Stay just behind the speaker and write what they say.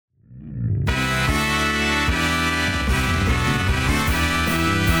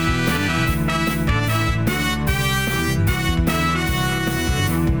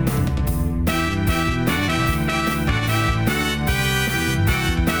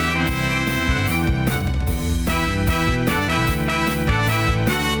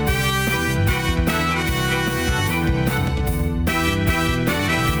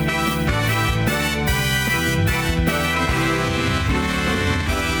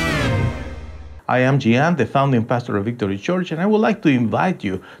I am Gian, the founding pastor of Victory Church, and I would like to invite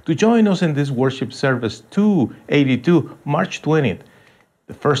you to join us in this worship service 282, March 20th.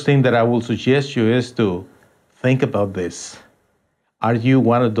 The first thing that I will suggest you is to think about this. Are you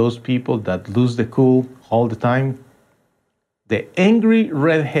one of those people that lose the cool all the time? The angry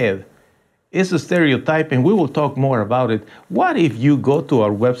redhead is a stereotype, and we will talk more about it. What if you go to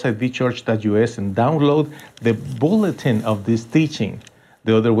our website, vchurch.us, and download the bulletin of this teaching?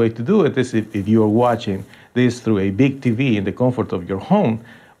 The other way to do it is if you are watching this through a big TV in the comfort of your home,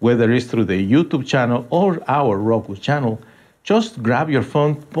 whether it's through the YouTube channel or our Roku channel, just grab your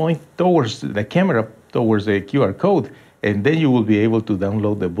phone, point towards the camera, towards the QR code, and then you will be able to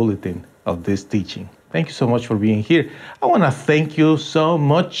download the bulletin of this teaching. Thank you so much for being here. I want to thank you so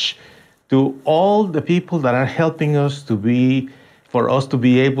much to all the people that are helping us for us to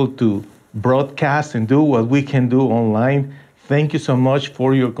be able to broadcast and do what we can do online. Thank you so much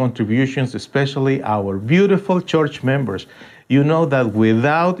for your contributions, especially our beautiful church members. You know that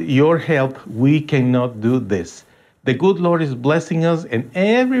without your help, we cannot do this. The good Lord is blessing us, and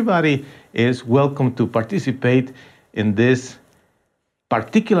everybody is welcome to participate in this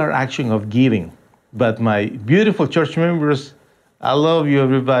particular action of giving. But my beautiful church members, I love you,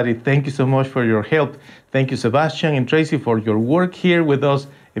 everybody. Thank you so much for your help. Thank you, Sebastian and Tracy, for your work here with us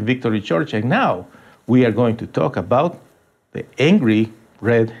in Victory Church. And now we are going to talk about the angry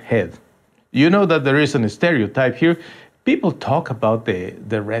redhead. You know that there is a stereotype here. People talk about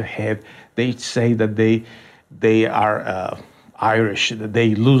the redhead. They say that they are Irish, that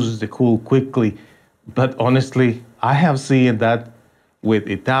they lose the cool quickly. But honestly, I have seen that with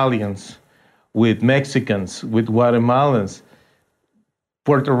Italians, with Mexicans, with Guatemalans,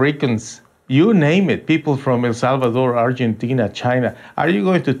 Puerto Ricans, you name it, people from El Salvador, Argentina, China. Are you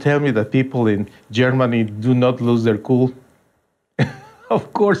going to tell me that people in Germany do not lose their cool?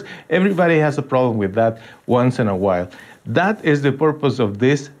 Of course, everybody has a problem with that once in a while. That is the purpose of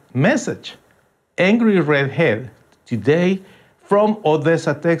this message. Angry Redhead, today from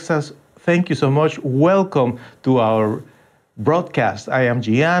Odessa, Texas. Thank you so much. Welcome to our broadcast. I am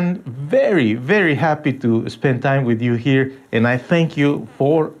Gian, very, very happy to spend time with you here, and I thank you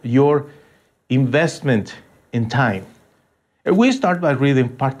for your investment in time. And we start by reading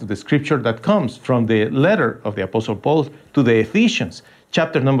part of the scripture that comes from the letter of the Apostle Paul to the Ephesians,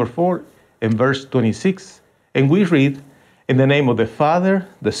 chapter number 4 and verse 26. And we read, in the name of the Father,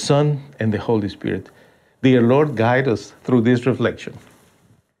 the Son, and the Holy Spirit. Dear Lord, guide us through this reflection.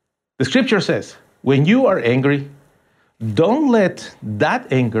 The scripture says, when you are angry, don't let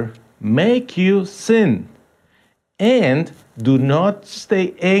that anger make you sin, and do not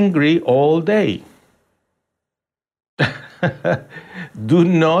stay angry all day. Do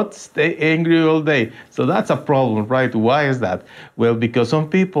not stay angry all day. So that's a problem, right? Why is that? Well, because some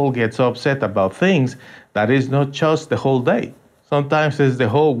people get so upset about things that is not just the whole day. Sometimes it's the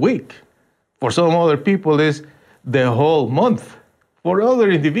whole week. For some other people, it's the whole month. For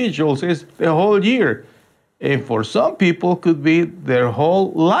other individuals, it's the whole year. And for some people, could be their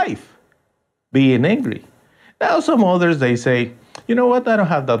whole life being angry. Now, some others, they say, you know what, I don't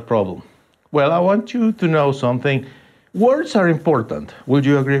have that problem. Well, I want you to know something. Words are important. Would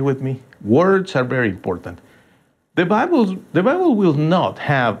you agree with me? Words are very important. The Bible will not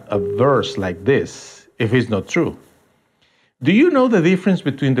have a verse like this if it's not true. Do you know the difference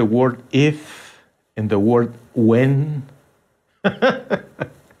between the word if and the word when?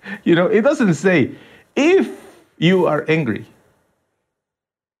 You know, it doesn't say, if you are angry.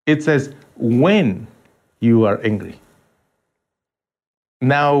 It says, when you are angry.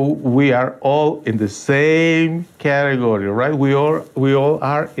 Now we are all in the same category, right? We all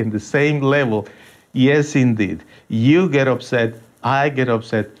are in the same level. Yes, indeed. You get upset, I get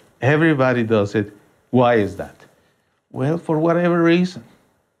upset, everybody does it. Why is that? Well, for whatever reason.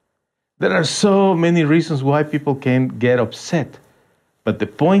 There are so many reasons why people can get upset. But the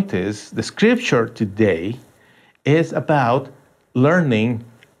point is, the scripture today is about learning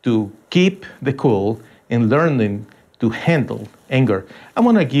to keep the cool and learning to handle anger. I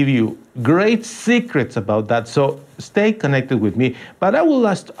want to give you great secrets about that, so stay connected with me. But I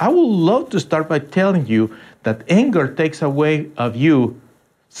would love to start by telling you that anger takes away of you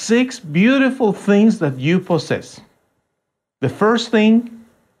 6 beautiful things that you possess. The first thing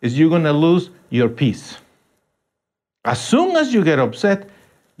is you're going to lose your peace. As soon as you get upset,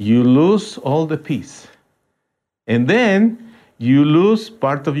 you lose all the peace. And then you lose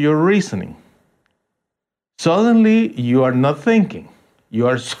part of your reasoning. Suddenly, you are not thinking. You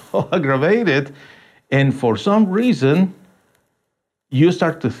are so aggravated, and for some reason, you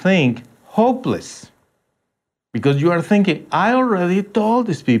start to think hopeless. Because you are thinking, I already told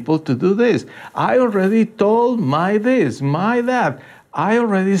these people to do this. I already told my this, my that. I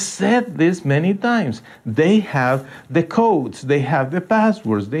already said this many times. They have the codes, they have the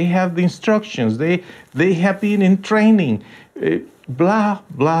passwords, they have the instructions, they have been in training, blah,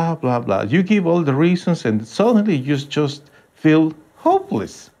 blah, blah, blah. You give all the reasons and suddenly you just feel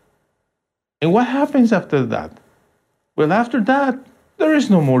hopeless. And what happens after that? Well, after that, there is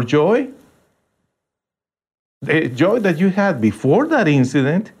no more joy. The joy that you had before that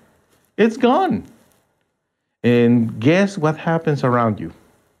incident, it's gone. And guess what happens around you?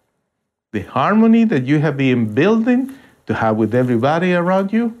 The harmony that you have been building to have with everybody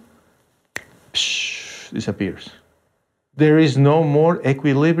around you, disappears. There is no more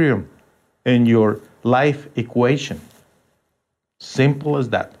equilibrium in your life equation. Simple as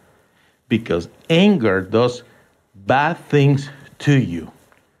that. Because anger does bad things to you.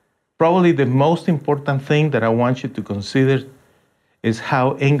 Probably the most important thing that I want you to consider is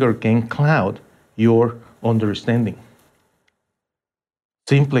how anger can cloud your understanding.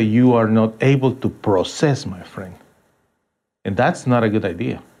 Simply, you are not able to process, my friend. And that's not a good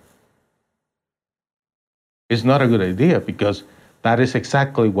idea. It's not a good idea because that is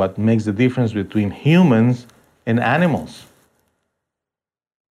exactly what makes the difference between humans and animals.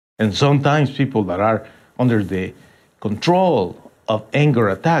 And sometimes people that are under the control of anger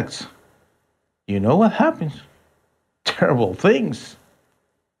attacks, you know what happens? Terrible things.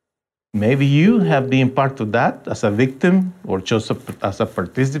 Maybe you have been part of that as a victim or just as a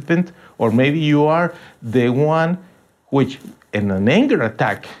participant, or maybe you are the one which, in an anger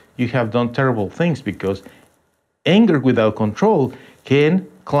attack, you have done terrible things because anger without control can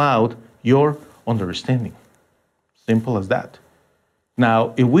cloud your understanding. Simple as that.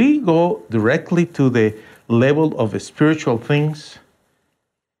 Now, if we go directly to the level of spiritual things,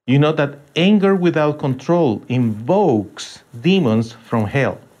 you know that anger without control invokes demons from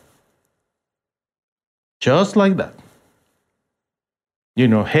hell. Just like that. You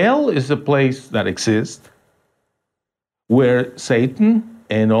know, hell is a place that exists where Satan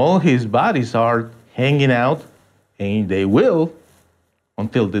and all his bodies are hanging out, and they will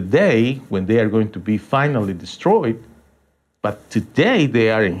until the day when they are going to be finally destroyed. But today they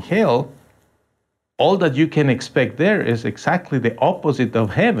are in hell. All that you can expect there is exactly the opposite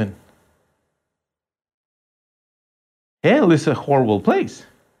of heaven. Hell is a horrible place.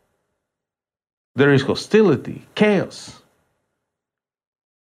 There is hostility, chaos,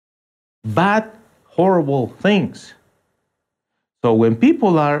 bad, horrible things. So when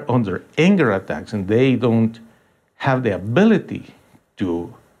people are under anger attacks and they don't have the ability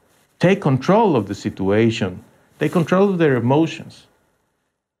to take control of the situation, take control of their emotions,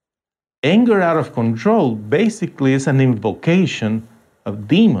 anger out of control basically is an invocation of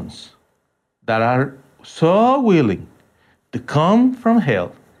demons that are so willing to come from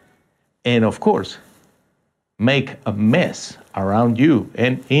hell and, of course, make a mess around you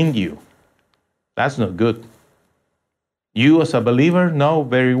and in you. That's not good. You as a believer know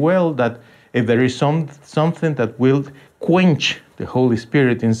very well that if there is something that will quench the Holy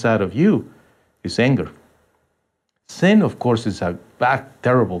Spirit inside of you, it's anger. Sin, of course, is a bad,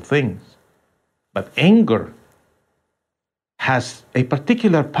 terrible thing. But anger has a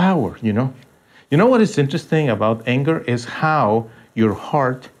particular power, you know. You know what is interesting about anger is how your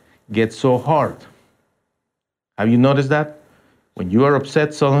heart gets so hard. Have you noticed that? When you are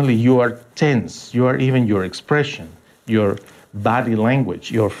upset, suddenly you are tense. You are even your expression, your body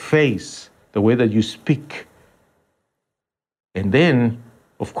language, your face, the way that you speak. And then,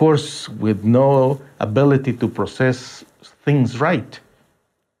 of course, with no ability to process things right,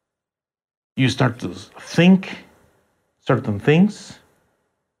 you start to think certain things,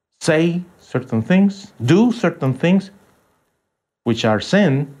 say certain things, do certain things, which are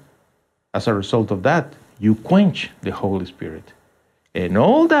sin. As a result of that, you quench the Holy Spirit. And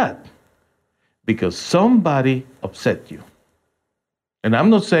all that because somebody upset you. And I'm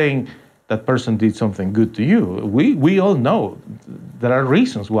not saying that person did something good to you. We all know there are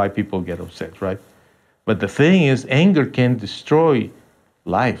reasons why people get upset, right? But the thing is, anger can destroy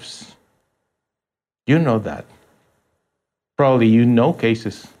lives. You know that. Probably you know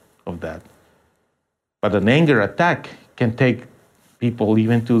cases of that. But an anger attack can take people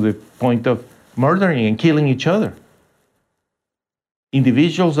even to the point of murdering and killing each other.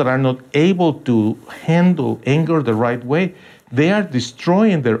 Individuals that are not able to handle anger the right way, they are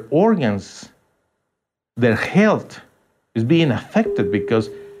destroying their organs. Their health is being affected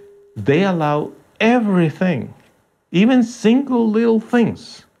because they allow everything, even single little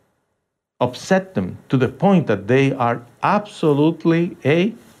things, upset them to the point that they are absolutely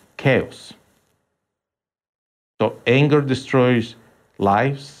a chaos. So anger destroys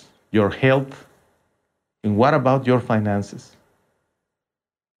lives, your health, and what about your finances?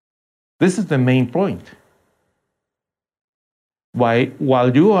 This is the main point.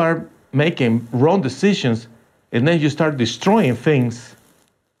 While you are making wrong decisions, and then you start destroying things,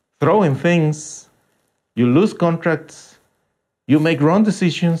 throwing things, you lose contracts, you make wrong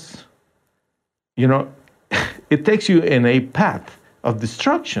decisions, it takes you in a path of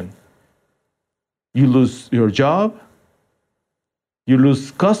destruction. You lose your job, you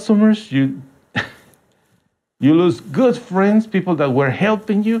lose customers, you lose good friends, people that were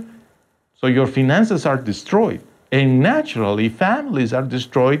helping you. So your finances are destroyed. And naturally, families are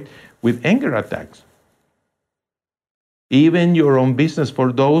destroyed with anger attacks. Even your own business,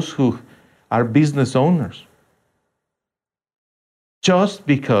 for those who are business owners. Just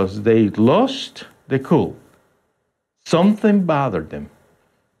because they lost the cool, something bothered them.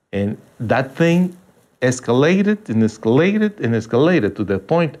 And that thing escalated and escalated and escalated to the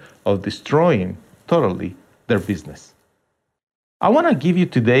point of destroying totally their business. I want to give you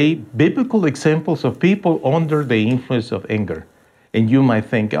today biblical examples of people under the influence of anger. And you might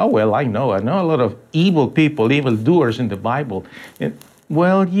think, oh, well, I know a lot of evil people, evil doers in the Bible. And,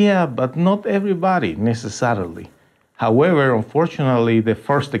 well, yeah, but not everybody necessarily. However, unfortunately, the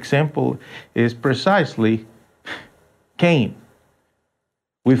first example is precisely Cain.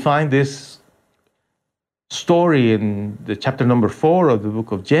 We find this story in the chapter number 4 of the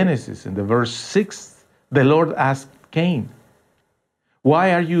book of Genesis. In the verse 6, the Lord asked Cain,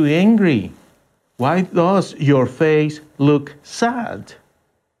 "Why are you angry? Why does your face look sad?"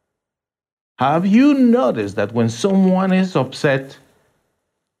 Have you noticed that when someone is upset,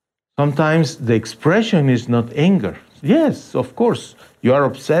 sometimes the expression is not anger? Yes, of course, you are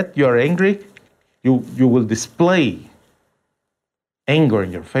upset, you are angry, you will display anger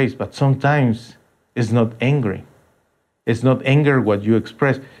in your face, but sometimes it's not angry. It's not anger what you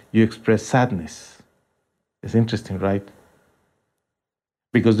express sadness. It's interesting, right?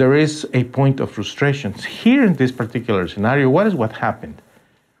 Because there is a point of frustration. Here in this particular scenario, what happened?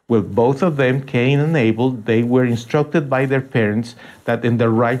 Well, both of them, Cain and Abel, they were instructed by their parents that in the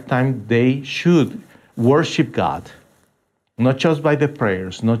right time they should worship God. Not just by the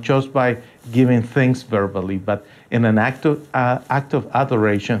prayers, not just by giving thanks verbally, but in an act of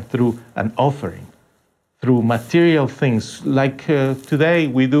adoration through an offering, through material things like today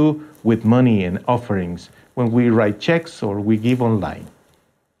we do with money and offerings when we write checks or we give online.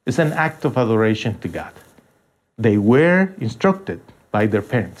 It's an act of adoration to God. They were instructed by their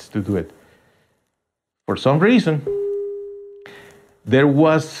parents to do it. For some reason, there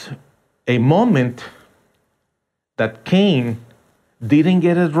was a moment that Cain didn't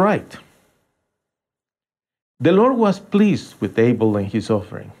get it right. The Lord was pleased with Abel and his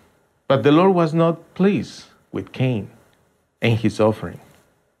offering, but the Lord was not pleased with Cain and his offering.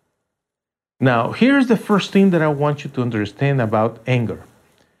 Now, here's the first thing that I want you to understand about anger,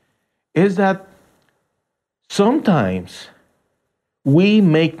 is that sometimes we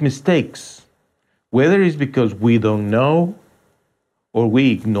make mistakes, whether it's because we don't know, or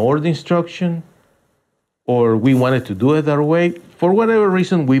we ignore the instruction, or we wanted to do it our way. For whatever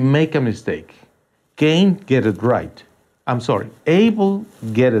reason, we make a mistake. Cain get it right. Abel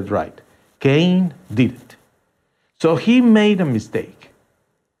get it right. Cain didn't. So he made a mistake.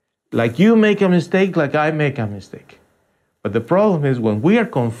 Like you make a mistake, like I make a mistake. But the problem is when we are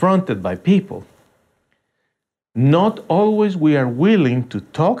confronted by people, not always we are willing to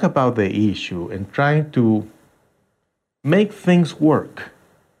talk about the issue and trying to make things work.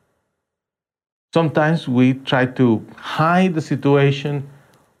 Sometimes we try to hide the situation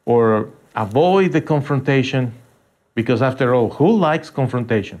or avoid the confrontation because after all, who likes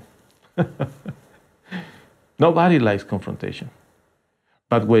confrontation? Nobody likes confrontation.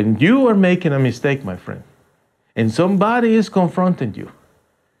 But when you are making a mistake, my friend, and somebody is confronting you,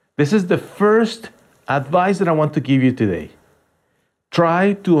 this is the first advice that I want to give you today.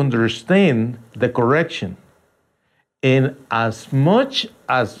 Try to understand the correction. And as much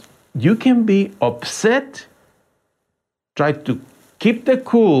as you can be upset, try to keep the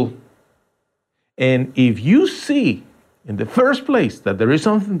cool. And if you see in the first place that there is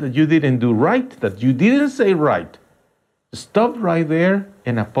something that you didn't do right, that you didn't say right, stop right there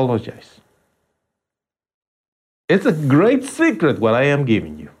and apologize. It's a great secret what I am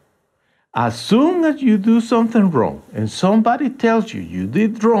giving you. As soon as you do something wrong and somebody tells you you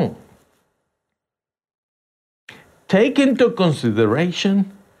did wrong, take into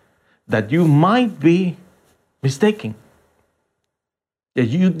consideration that you might be mistaken, that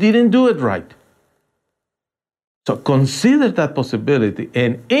you didn't do it right. So consider that possibility.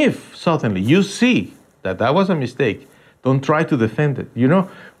 And if suddenly you see that that was a mistake, don't try to defend it. You know,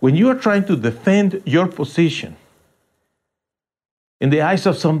 when you are trying to defend your position in the eyes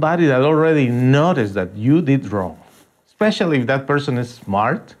of somebody that already noticed that you did wrong, especially if that person is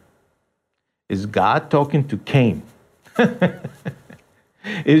smart, is God talking to Cain?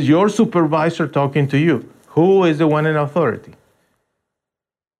 Is your supervisor talking to you? Who is the one in authority?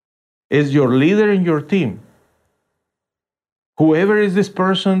 Is your leader in your team? Whoever is this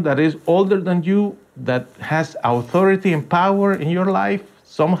person that is older than you, that has authority and power in your life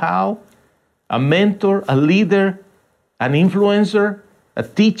somehow, a mentor, a leader, an influencer, a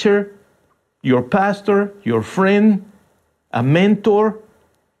teacher, your pastor, your friend, a mentor,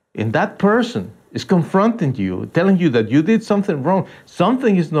 and that person is confronting you, telling you that you did something wrong,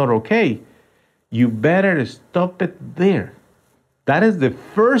 something is not okay, you better stop it there. That is the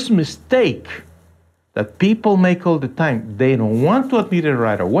first mistake that people make all the time. They don't want to admit it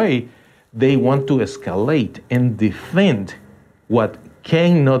right away. They want to escalate and defend what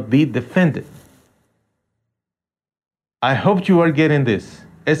cannot be defended. I hope you are getting this.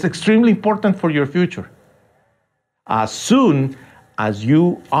 It's extremely important for your future. As soon as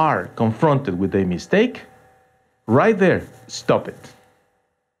you are confronted with a mistake, right there, stop it.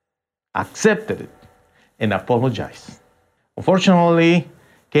 Accept it and apologize. Unfortunately,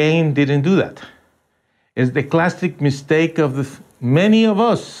 Cain didn't do that. It's the classic mistake of many of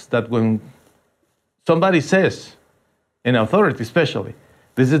us that when somebody says, in authority especially,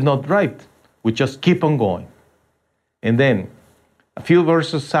 this is not right, we just keep on going. And then, a few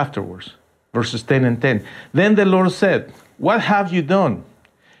verses afterwards, verses 10 and 10, then the Lord said, what have you done?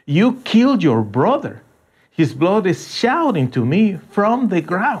 You killed your brother. His blood is shouting to me from the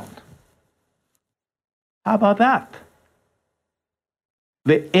ground. How about that?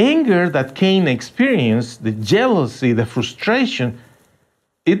 The anger that Cain experienced, the jealousy, the frustration,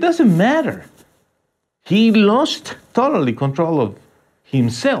 it doesn't matter. He lost totally control of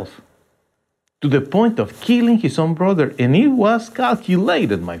himself to the point of killing his own brother, and it was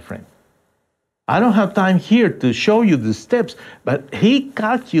calculated, my friend. I don't have time here to show you the steps, but he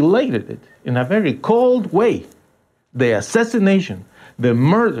calculated it in a very cold way. The assassination, the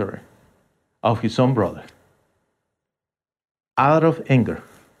murder of his own brother. Out of anger.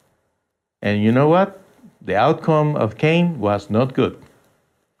 And you know what? The outcome of Cain was not good.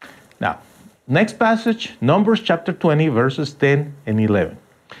 Now, next passage, Numbers chapter 20, verses 10 and 11.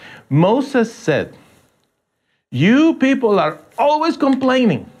 Moses said, you people are always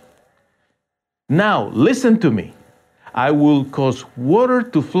complaining. Now, listen to me. I will cause water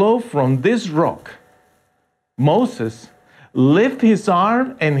to flow from this rock. Moses lifted his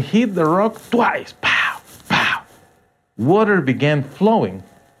arm and hit the rock twice. Pow, pow. Water began flowing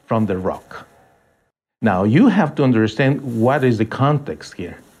from the rock. Now, you have to understand what is the context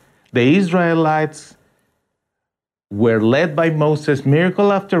here. The Israelites were led by Moses,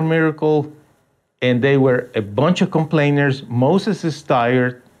 miracle after miracle, and they were a bunch of complainers. Moses is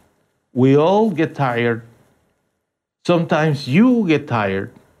tired. We all get tired. Sometimes you get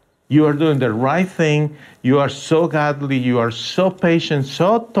tired. You are doing the right thing. You are so godly. You are so patient,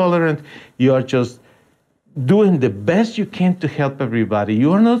 so tolerant. You are just doing the best you can to help everybody.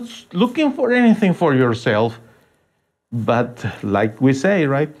 You are not looking for anything for yourself. But like we say,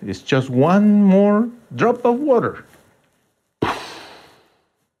 right? It's just one more drop of water.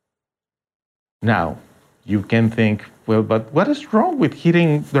 Now, you can think, well, but what is wrong with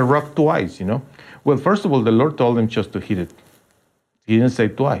hitting the rock twice, you know? Well, first of all, the Lord told him just to hit it. He didn't say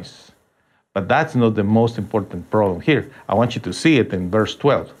twice. But that's not the most important problem here. I want you to see it in verse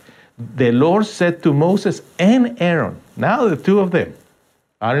 12. The Lord said to Moses and Aaron, now the two of them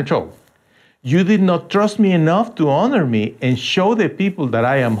are in trouble. You did not trust me enough to honor me and show the people that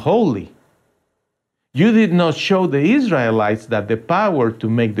I am holy. You did not show the Israelites that the power to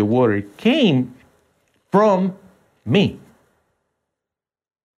make the water came from me.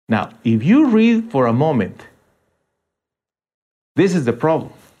 Now, if you read for a moment, this is the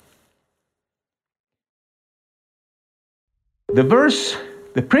problem.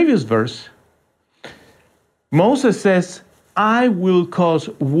 The previous verse, Moses says, I will cause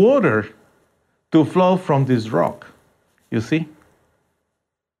water to flow from this rock. You see?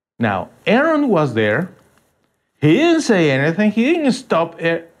 Now, Aaron was there. He didn't say anything. He didn't stop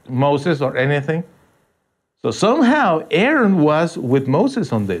Moses or anything. So somehow Aaron was with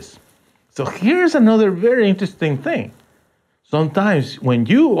Moses on this. So here's another very interesting thing. Sometimes when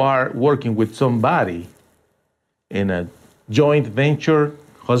you are working with somebody in a joint venture,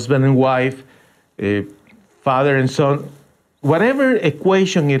 husband and wife, father and son, whatever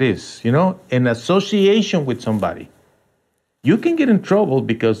equation it is, you know, an association with somebody, you can get in trouble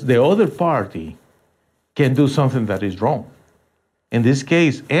because the other party can do something that is wrong. In this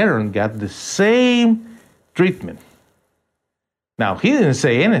case, Aaron got the same treatment. Now, he didn't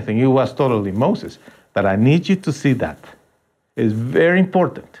say anything. It was totally Moses. But I need you to see that. It's very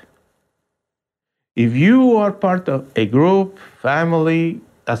important. If you are part of a group, family,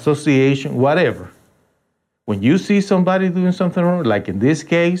 association, whatever, when you see somebody doing something wrong, like in this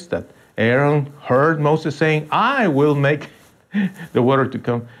case, that Aaron heard Moses saying, I will make the water to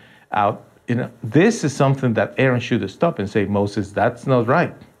come out. This is something that Aaron should stop and say, Moses, that's not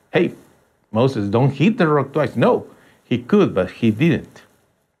right. Hey, Moses, don't hit the rock twice. No, he could, but he didn't.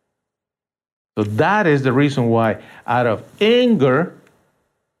 So that is the reason why, out of anger,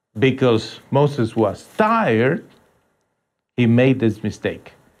 because Moses was tired, he made this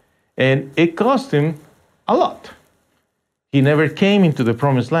mistake. And it cost him a lot. He never came into the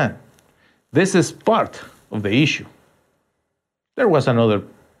promised land. This is part of the issue. There was another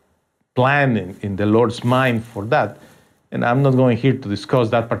plan in the Lord's mind for that. And I'm not going here to discuss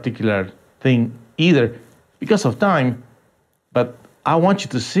that particular thing either because of time. But I want you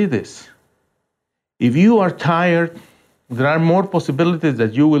to see this. If you are tired, there are more possibilities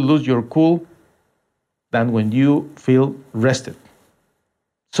that you will lose your cool than when you feel rested.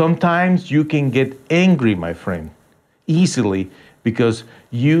 Sometimes you can get angry, my friend, easily because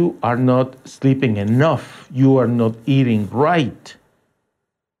you are not sleeping enough. You are not eating right.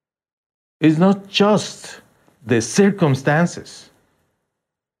 It's not just the circumstances.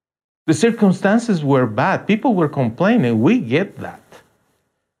 The circumstances were bad. People were complaining. We get that.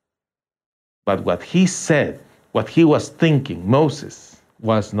 But what he said, what he was thinking, Moses,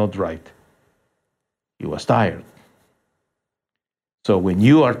 was not right. He was tired. So when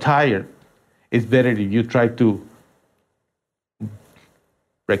you are tired, it's better if you try to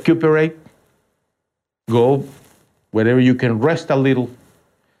recuperate, go wherever you can rest a little.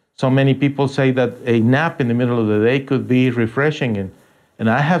 So many people say that a nap in the middle of the day could be refreshing, and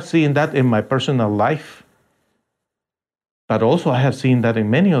I have seen that in my personal life, but also I have seen that in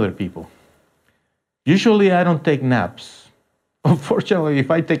many other people. Usually I don't take naps. Unfortunately,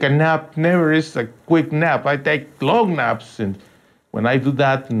 if I take a nap, never is a quick nap. I take long naps, and when I do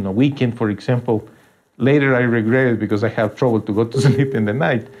that on a weekend, for example, later I regret it because I have trouble to go to sleep in the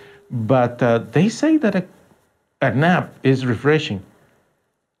night. But they say that a nap is refreshing.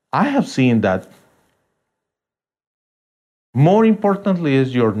 I have seen that. More importantly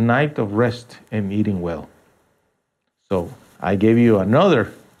is your night of rest and eating well. So I gave you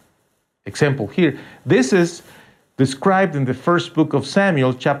another example here. This is described in the first book of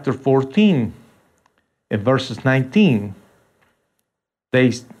Samuel, chapter 14, and verses 19.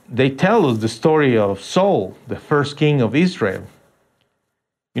 They tell us the story of Saul, the first king of Israel.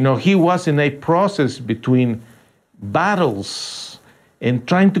 He was in a process between battles and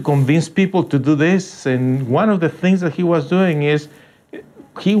trying to convince people to do this. And one of the things that he was doing is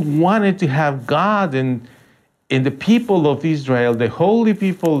he wanted to have God and the people of Israel, the holy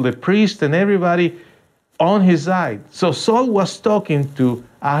people, the priests, and everybody on his side. So Saul was talking to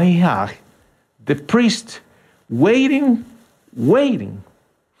Ahijah, the priest, waiting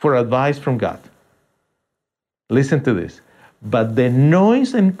for advice from God. Listen to this. But the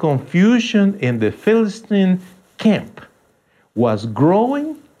noise and confusion in the Philistine camp was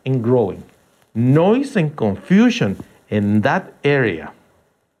growing and growing. Noise and confusion in that area.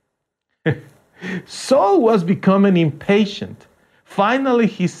 Saul was becoming impatient. Finally,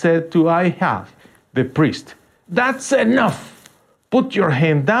 he said to Ahijah, the priest, "That's enough. Put your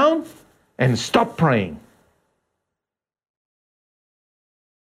hand down and stop praying."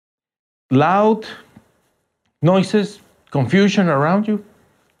 Loud noises, confusion around you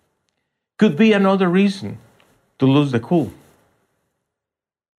could be another reason to lose the cool.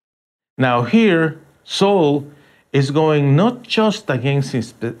 Now here, Saul is going not just against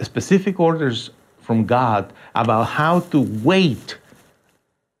his specific orders from God about how to wait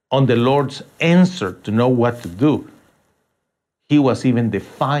on the Lord's answer to know what to do. He was even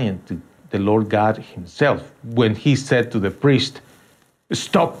defiant to the Lord God himself when he said to the priest,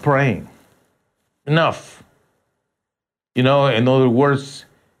 "Stop praying. Enough." In other words,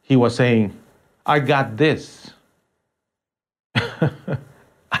 he was saying, "I got this."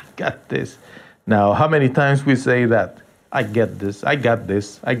 I got this. Now, how many times we say that? I get this, I got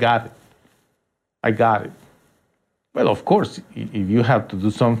this, I got it. I got it. Well, of course, if you have to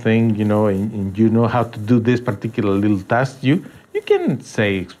do something, and you know how to do this particular little task, you can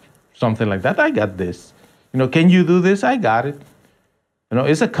say something like that. I got this. Can you do this? I got it.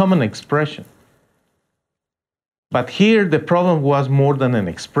 It's a common expression. But here the problem was more than an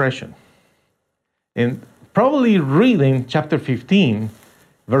expression. And probably reading chapter 15,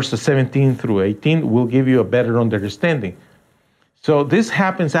 verses 17 through 18 will give you a better understanding. So this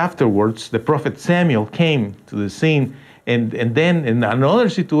happens afterwards. The prophet Samuel came to the scene, and then in another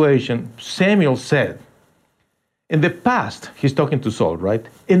situation, Samuel said, in the past, he's talking to Saul, right?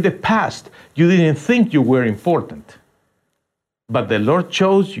 In the past, you didn't think you were important, but the Lord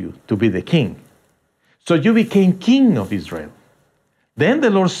chose you to be the king. So you became king of Israel. Then the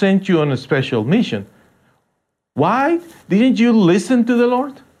Lord sent you on a special mission. Why didn't you listen to the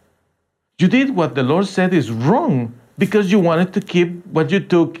Lord? You did what the Lord said is wrong because you wanted to keep what you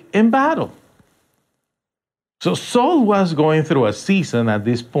took in battle. So Saul was going through a season at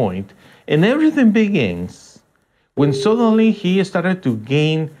this point, and everything begins when suddenly he started to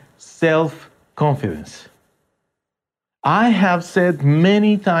gain self-confidence. I have said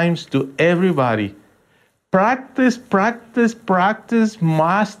many times to everybody, practice, practice, practice,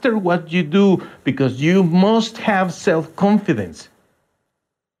 master what you do, because you must have self-confidence.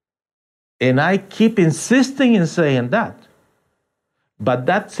 And I keep insisting in saying that. But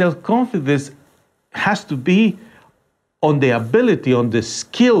that self-confidence has to be on the ability, on the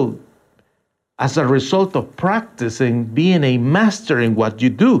skill, as a result of practicing, being a master in what you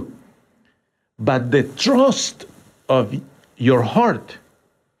do. But the trust of your heart,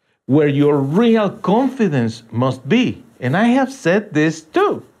 where your real confidence must be, and I have said this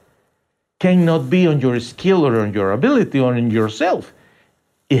too, cannot be on your skill or on your ability or on yourself.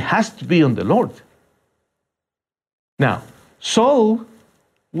 It has to be on the Lord. Now, Saul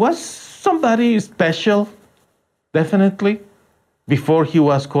was somebody special, definitely, before he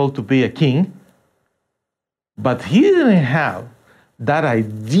was called to be a king. But he didn't have that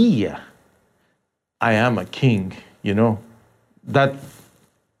idea, I am a king, that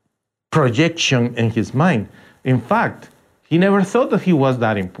projection in his mind. In fact, he never thought that he was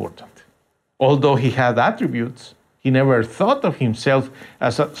that important. Although he had attributes, he never thought of himself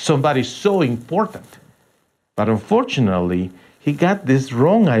as somebody so important. But unfortunately, he got this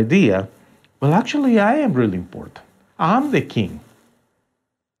wrong idea. Well, actually, I am really important. I'm the king.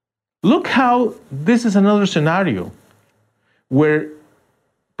 Look how this is another scenario where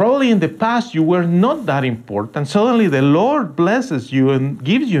probably in the past you were not that important. Suddenly the Lord blesses you and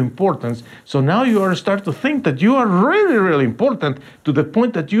gives you importance. So now you are start to think that you are really, really important, to the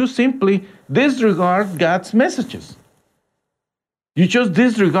point that you simply disregard God's messages. You just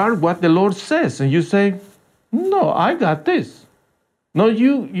disregard what the Lord says, and you say, no, I got this. No,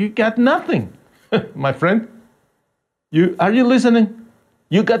 you got nothing, my friend. Are you listening?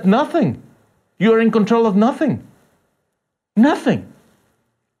 You got nothing. You are in control of nothing. Nothing.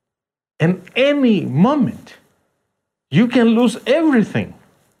 And any moment, you can lose everything.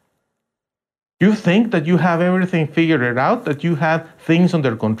 You think that you have everything figured out, that you have things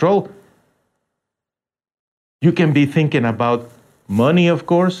under control. You can be thinking about money, of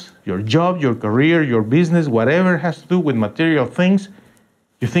course, your job, your career, your business, whatever has to do with material things.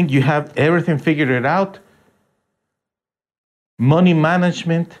 You think you have everything figured out. Money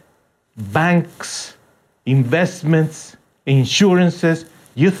management, banks, investments, insurances.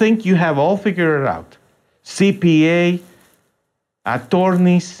 You think you have all figured out. CPA,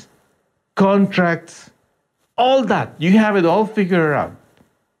 attorneys, contracts, all that. You have it all figured out.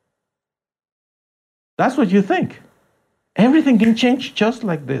 That's what you think. Everything can change just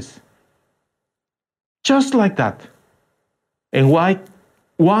like this. Just like that. And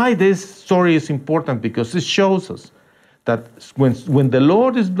why this story is important? Because it shows us that when the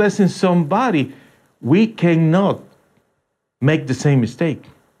Lord is blessing somebody, we cannot make the same mistake.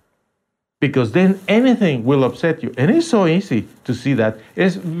 Because then anything will upset you. And it's so easy to see that.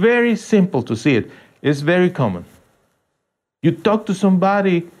 It's very simple to see it. It's very common. You talk to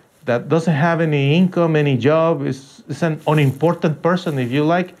somebody that doesn't have any income, any job, is an unimportant person, if you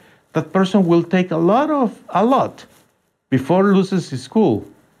like. That person will take a lot before loses his cool,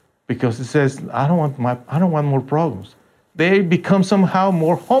 because he says, I don't want more problems. They become somehow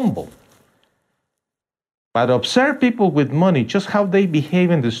more humble. But observe people with money, just how they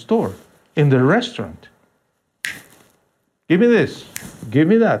behave in the store, in the restaurant. Give me this, give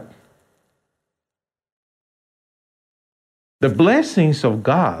me that. The blessings of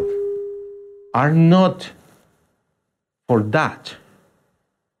God are not for that.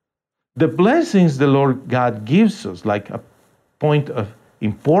 The blessings the Lord God gives us, like a point of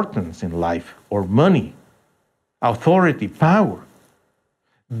importance in life, or money, authority, power,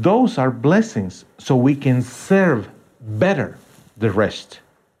 those are blessings so we can serve better the rest,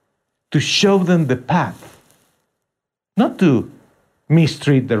 to show them the path, not to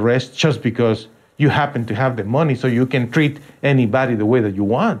mistreat the rest just because you happen to have the money so you can treat anybody the way that you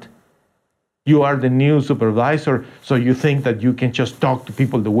want. You are the new supervisor, so you think that you can just talk to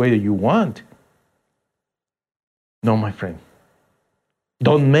people the way that you want. No, my friend.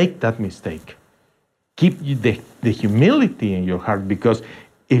 Don't make that mistake. Keep the humility in your heart, because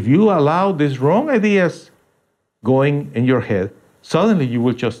if you allow these wrong ideas going in your head, suddenly you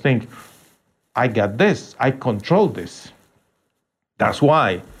will just think, I got this, I control this. That's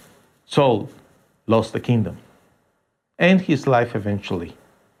why Saul lost the kingdom and his life eventually.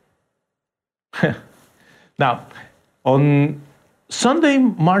 Now, on Sunday,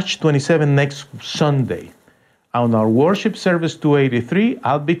 March 27, next Sunday, on our worship service 283,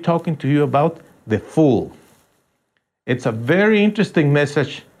 I'll be talking to you about the fool. It's a very interesting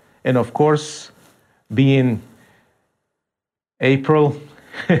message, and of course, being April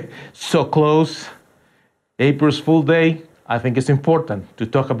so close, April's Fool Day, I think it's important to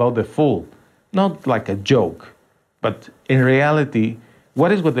talk about the fool, not like a joke, but in reality,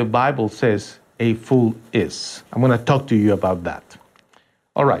 what is what the Bible says a fool is. I'm going to talk to you about that.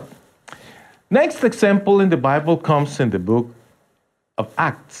 All right. Next example in the Bible comes in the book of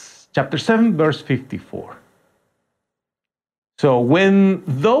Acts, chapter 7, verse 54. So when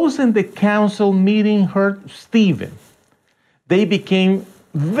those in the council meeting heard Stephen, they became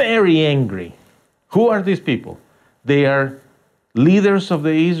very angry. Who are these people? They are leaders of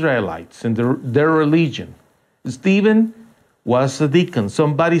the Israelites and their religion. Stephen was a deacon,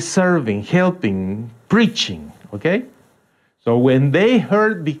 somebody serving, helping, preaching, okay? So when they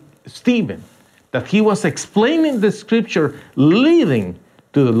heard Stephen, that he was explaining the scripture leading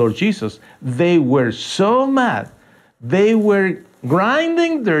to the Lord Jesus, they were so mad. They were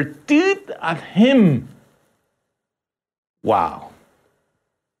grinding their teeth at him. Wow.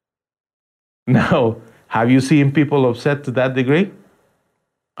 Now, have you seen people upset to that degree?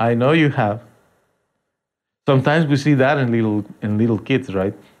 I know you have. Sometimes we see that in little kids,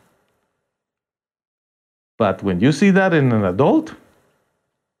 right? But when you see that in an adult,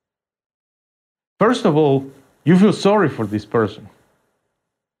 first of all, you feel sorry for this person,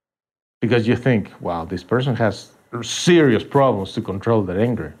 because you think, wow, this person has serious problems to control their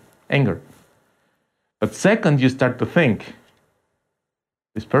anger. But second, you start to think,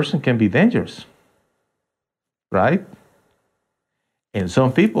 this person can be dangerous, right? And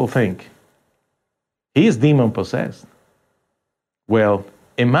some people think, he is demon possessed. Well,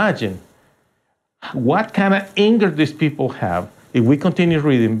 imagine what kind of anger these people have. If we continue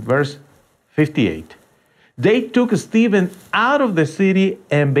reading verse 58, they took Stephen out of the city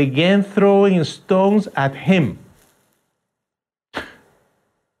and began throwing stones at him.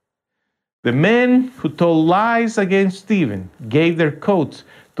 The men who told lies against Stephen gave their coats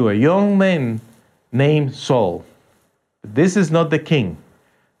to a young man named Saul. This is not the king.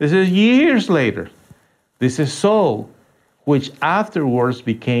 This is years later. This is Saul, which afterwards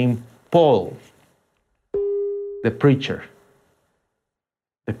became Paul, the preacher,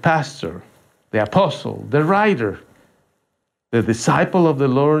 the pastor, the apostle, the writer, the disciple of the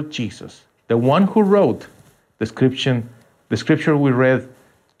Lord Jesus, the one who wrote the scripture we read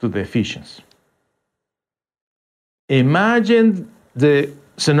to the Ephesians. Imagine the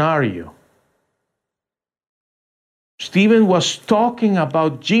scenario. Stephen was talking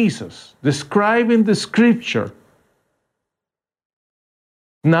about Jesus, describing the scripture,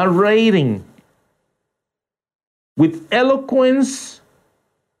 narrating with eloquence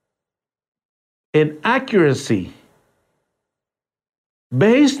and accuracy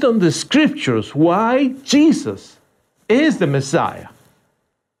based on the scriptures why Jesus is the Messiah.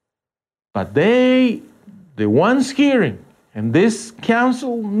 But the ones hearing in this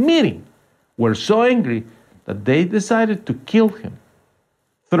council meeting, were so angry that they decided to kill him,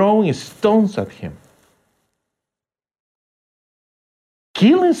 throwing stones at him.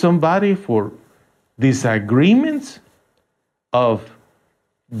 Killing somebody for disagreements of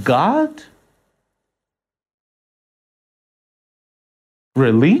God,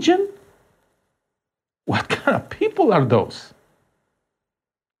 religion? What kind of people are those?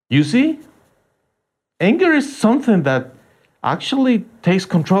 You see, anger is something that actually takes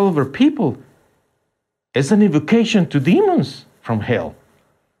control over people. It's an invocation to demons from hell.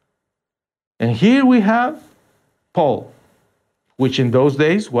 And here we have Paul, which in those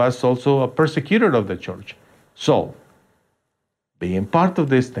days was also a persecutor of the church. Saul, being part of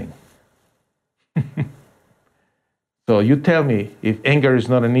this thing. So you tell me if anger is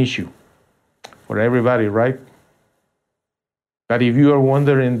not an issue for everybody, right? But if you are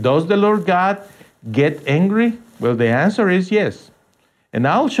wondering, does the Lord God get angry? Well, the answer is yes. And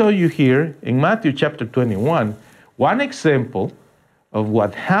I'll show you here in Matthew chapter 21, one example of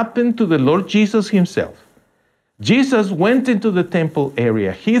what happened to the Lord Jesus himself. Jesus went into the temple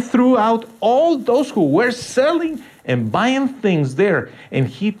area. He threw out all those who were selling and buying things there, and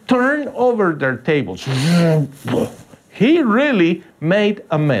he turned over their tables. He really made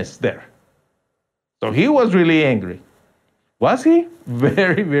a mess there. So he was really angry. Was he?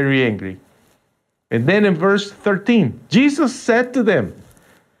 Very, very angry. And then in verse 13, Jesus said to them,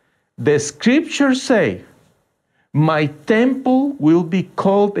 the scriptures say, my temple will be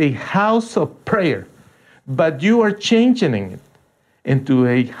called a house of prayer, but you are changing it into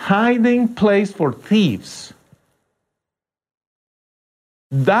a hiding place for thieves.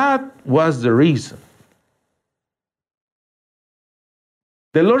 That was the reason.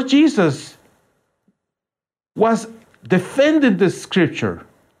 The Lord Jesus was defending the scripture.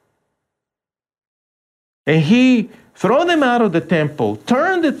 And he threw them out of the temple,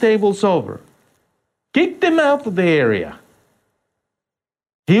 turned the tables over, kicked them out of the area.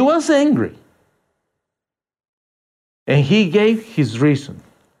 He was angry. And he gave his reason.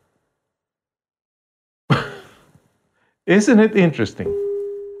 Isn't it interesting?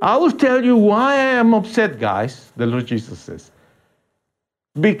 I will tell you why I am upset, guys, the Lord Jesus says.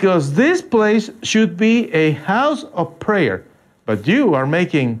 Because this place should be a house of prayer, but you are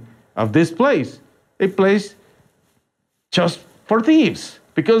making of this place a place just for thieves,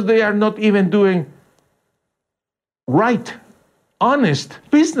 because they are not even doing right, honest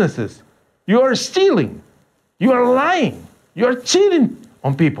businesses. You are stealing. You are lying. You are cheating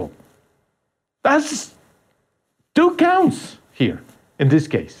on people. That's 2 counts here in this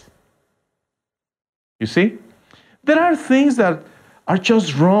case. You see? There are things that are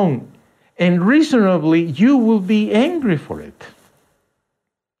just wrong, and reasonably you will be angry for it.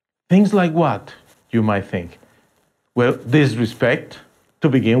 Things like what, you might think? Well, disrespect, to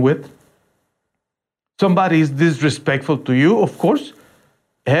begin with. Somebody is disrespectful to you, of course.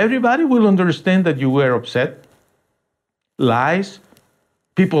 Everybody will understand that you were upset. Lies,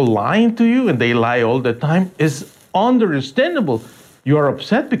 people lying to you, and they lie all the time, is understandable. You are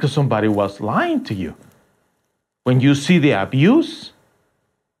upset because somebody was lying to you. When you see the abuse,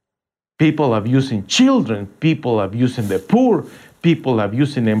 people abusing children, people abusing the poor, people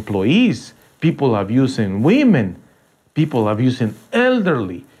abusing employees, people abusing women, people abusing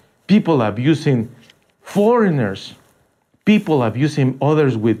elderly, people abusing foreigners, people abusing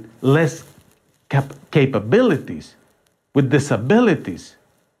others with less capabilities, with disabilities.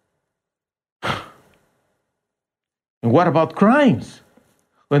 And what about crimes?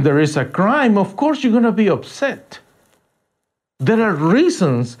 When there is a crime, of course you're going to be upset. There are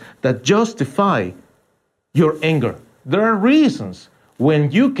reasons that justify your anger. There are reasons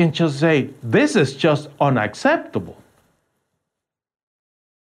when you can just say, this is just unacceptable.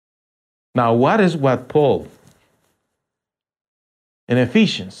 Now, what Paul in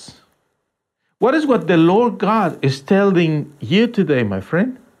Ephesians, what is what the Lord God is telling you today, my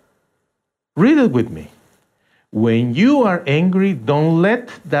friend? Read it with me. When you are angry, don't let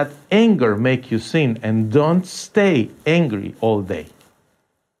that anger make you sin, and don't stay angry all day.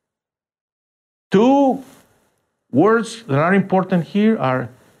 2 words that are important here are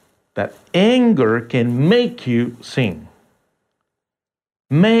that anger can make you sin.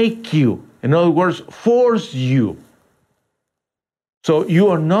 Make you. In other words, force you. So you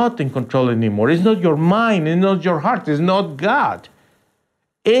are not in control anymore. It's not your mind, it's not your heart, it's not God.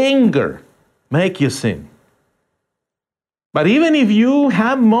 Anger make you sin. But even if you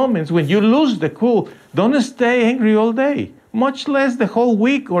have moments when you lose the cool, don't stay angry all day, much less the whole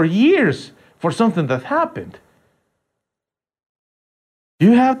week or years for something that happened.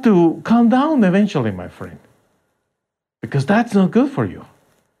 You have to calm down eventually, my friend, because that's not good for you.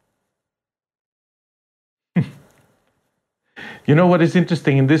 You know what is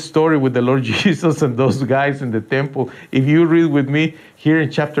interesting in this story with the Lord Jesus and those guys in the temple? If you read with me here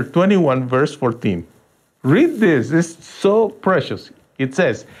in chapter 21, verse 14. Read this. It's so precious. It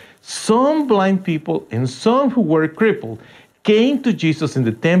says, some blind people and some who were crippled came to Jesus in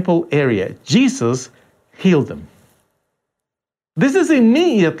the temple area. Jesus healed them. This is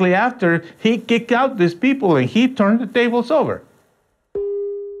immediately after he kicked out these people and he turned the tables over.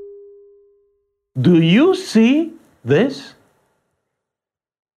 Do you see this?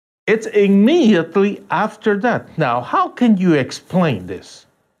 It's immediately after that. Now, how can you explain this?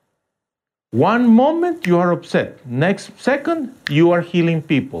 One moment you are upset. Next second, you are healing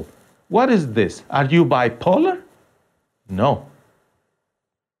people. What is this? Are you bipolar? No.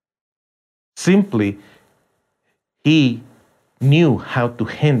 Simply, he knew how to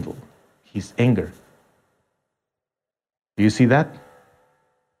handle his anger. Do you see that?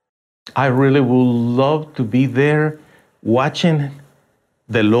 I really would love to be there watching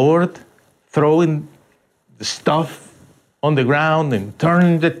the Lord throwing stuff on the ground and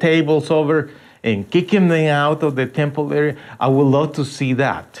turn the tables over and kicking them out of the temple area. I would love to see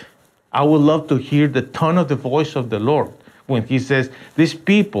that. I would love to hear the tone of the voice of the Lord when he says, these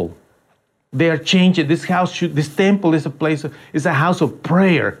people, they are changing. This temple is a house of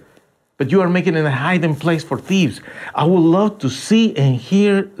prayer, but you are making it a hiding place for thieves. I would love to see and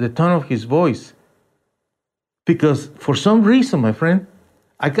hear the tone of his voice. Because for some reason, my friend,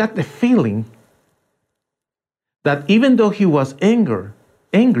 I got the feeling that even though he was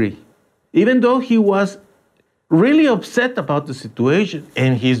angry, even though he was really upset about the situation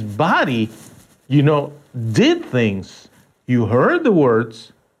and his body, did things, you heard the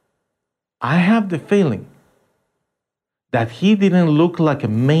words, I have the feeling that he didn't look like a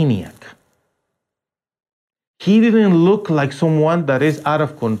maniac. He didn't look like someone that is out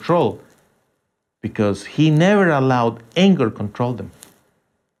of control because he never allowed anger control them.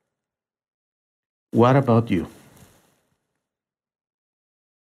 What about you?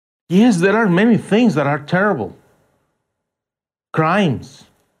 Yes, there are many things that are terrible. Crimes,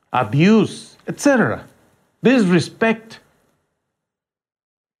 abuse, etc. Disrespect.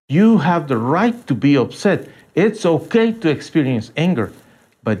 You have the right to be upset. It's okay to experience anger,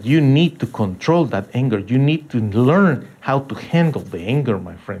 but you need to control that anger. You need to learn how to handle the anger,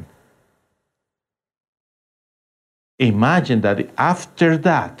 my friend. Imagine that after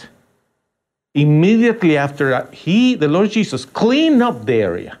that, immediately after that, the Lord Jesus cleaned up the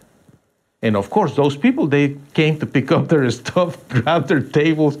area. And of course, those people, they came to pick up their stuff, grab their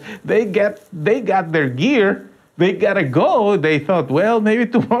tables. They got their gear. They got to go. They thought, well, maybe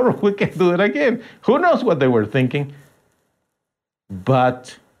tomorrow we can do it again. Who knows what they were thinking?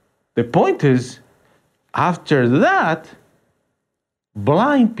 But the point is, after that,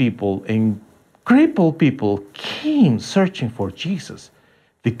 blind people and crippled people came searching for Jesus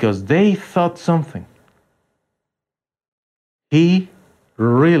because they thought something. He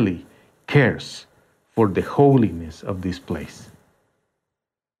really cares for the holiness of this place.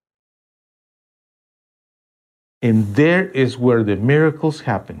 And there is where the miracles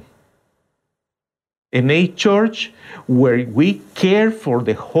happen. In a church where we care for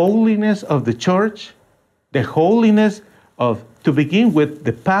the holiness of the church, the holiness of, to begin with,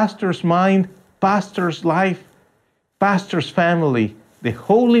 the pastor's mind, pastor's life, pastor's family, the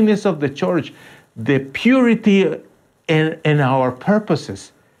holiness of the church, the purity and our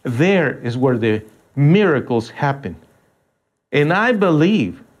purposes, there is where the miracles happen. And I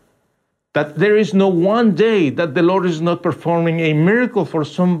believe that there is no one day that the Lord is not performing a miracle for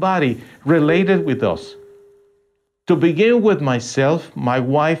somebody related with us. To begin with myself, my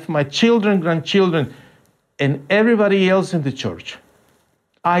wife, my children, grandchildren, and everybody else in the church.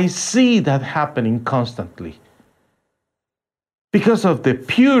 I see that happening constantly. Because of the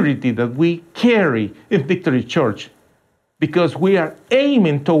purity that we carry in Victory Church. Because we are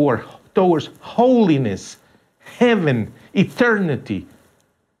aiming towards holiness, heaven, eternity.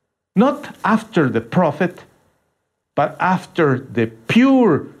 Not after the prophet, but after the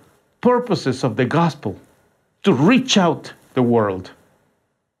pure purposes of the gospel to reach out the world.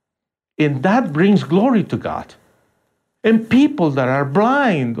 And that brings glory to God. And people that are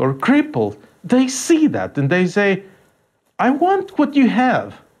blind or crippled, they see that and they say, I want what you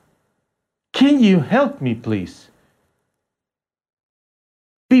have. Can you help me, please?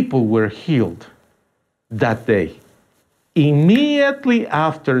 People were healed that day. Immediately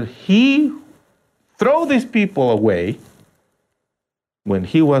after he threw these people away, when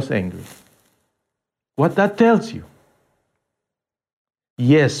he was angry. What that tells you?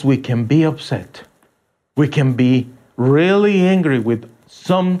 Yes, we can be upset. We can be really angry with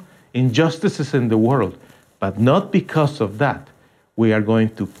some injustices in the world, but not because of that. We are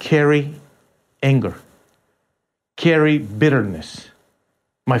going to carry anger, carry bitterness.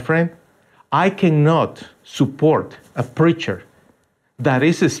 My friend, I cannot support a preacher that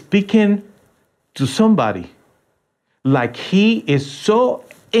is speaking to somebody like he is so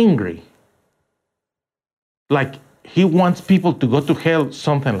angry, like he wants people to go to hell,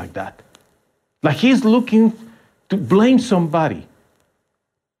 something like that. Like he's looking to blame somebody.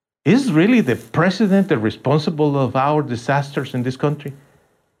 Is really the president the responsible of our disasters in this country?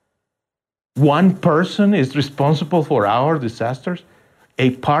 One person is responsible for our disasters?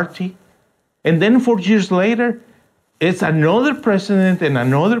 A party? And then 4 years later, it's another president and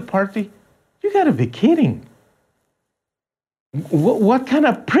another party? You gotta be kidding. What kind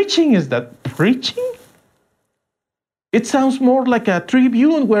of preaching is that? Preaching? It sounds more like a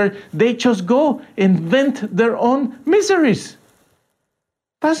tribune where they just go and vent their own miseries.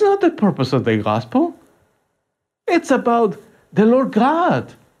 That's not the purpose of the gospel. It's about the Lord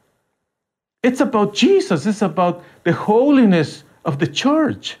God. It's about Jesus. It's about the holiness of the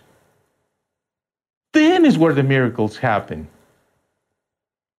church. Then is where the miracles happen.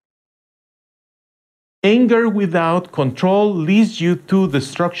 Anger without control leads you to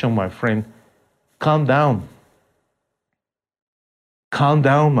destruction, my friend. Calm down. Calm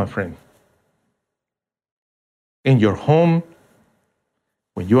down, my friend. In your home,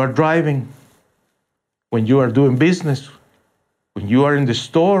 when you are driving, when you are doing business, when you are in the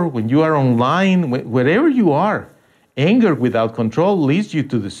store, when you are online, wherever you are, anger without control leads you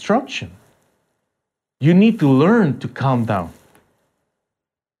to destruction. You need to learn to calm down.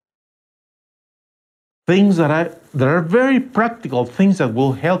 Things that are very practical, things that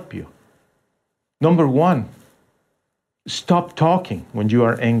will help you. Number one, stop talking when you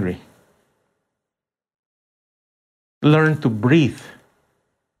are angry. Learn to breathe.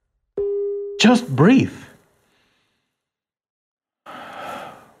 Just breathe.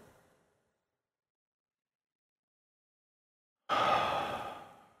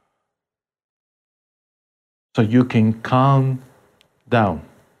 So you can calm down.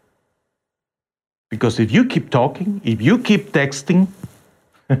 Because if you keep talking, if you keep texting,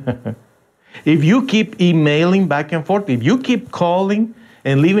 if you keep emailing back and forth, if you keep calling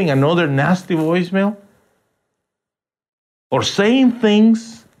and leaving another nasty voicemail, or saying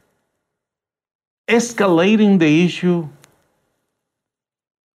things, escalating the issue,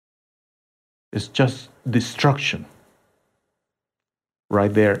 it's just destruction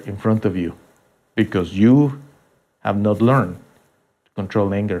right there in front of you, because you have not learned to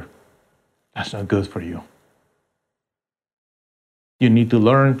control anger. That's not good for you. You need to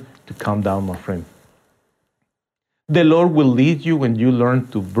learn to calm down, my friend. The Lord will lead you when you learn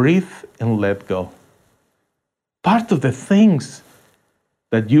to breathe and let go. Part of the things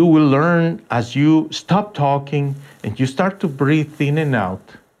that you will learn as you stop talking and you start to breathe in and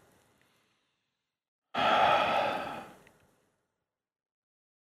out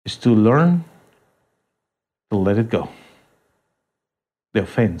is to learn to let it go. The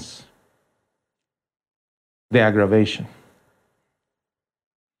offense, the aggravation.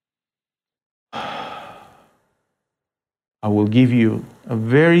 I will give you a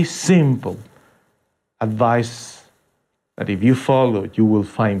very simple advice that if you follow, you will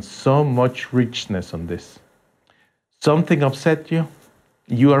find so much richness on this. Something upset you,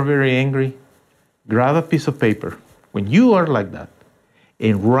 you are very angry, grab a piece of paper when you are like that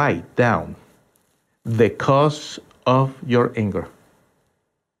and write down the cause of your anger.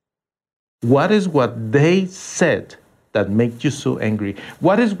 What is what they said that make you so angry?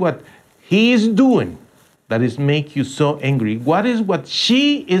 What is what he is doing that is make you so angry? What is what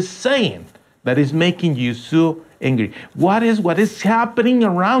she is saying that is making you so angry? What is happening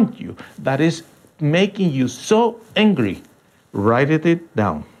around you that is making you so angry? Write it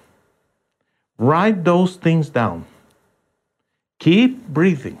down. Write those things down. Keep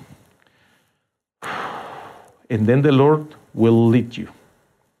breathing. And then the Lord will lead you.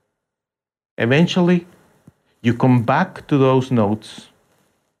 Eventually, you come back to those notes,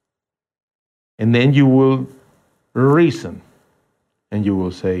 and then you will reason, and you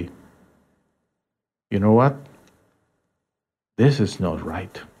will say, you know what? This is not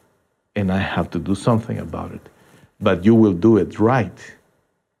right, and I have to do something about it. But you will do it right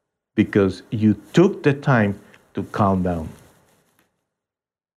because you took the time to calm down,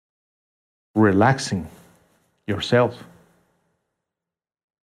 relaxing yourself.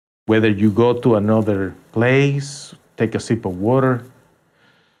 Whether you go to another place, take a sip of water,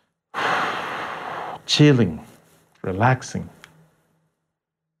 chilling, relaxing.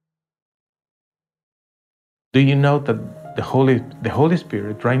 Do you know that the Holy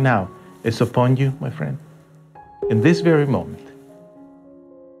Spirit right now is upon you, my friend? In this very moment,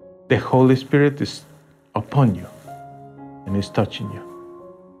 the Holy Spirit is upon you and is touching you.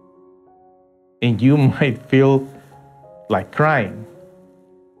 And you might feel like crying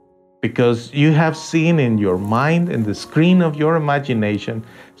because you have seen in your mind and the screen of your imagination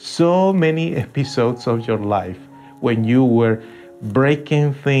so many episodes of your life when you were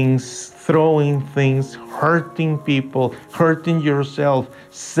breaking things, throwing things, hurting people, hurting yourself,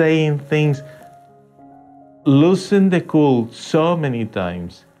 saying things, losing the cool so many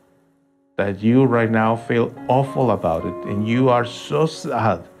times that you right now feel awful about it, and you are so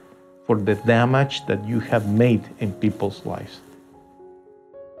sad for the damage that you have made in people's lives.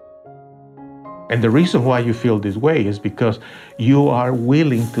 And the reason why you feel this way is because you are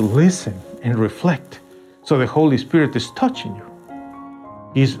willing to listen and reflect. So the Holy Spirit is touching you.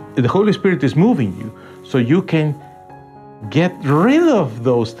 The Holy Spirit is moving you so you can get rid of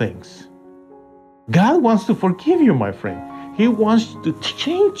those things. God wants to forgive you, my friend. He wants to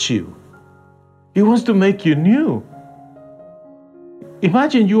change you. He wants to make you new.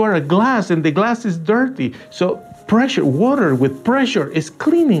 Imagine you are a glass and the glass is dirty. So pressure, water with pressure is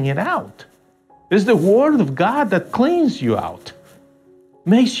cleaning it out. It's the Word of God that cleans you out,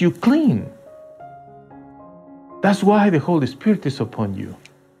 makes you clean. That's why the Holy Spirit is upon you.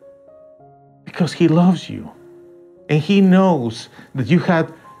 Because He loves you. And He knows that you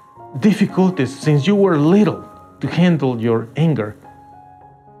had difficulties since you were little to handle your anger.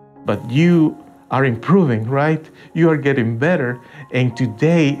 But you are improving, right? You are getting better. And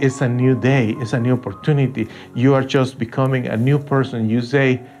today is a new day. It's a new opportunity. You are just becoming a new person. You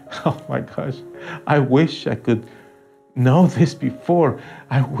say, oh my gosh, I wish I could know this before.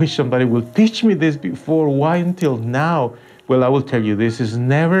 I wish somebody would teach me this before. Why until now? Well, I will tell you, this is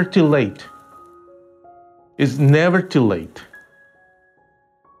never too late. It's never too late.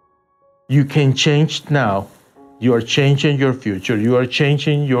 You can change now. You are changing your future. You are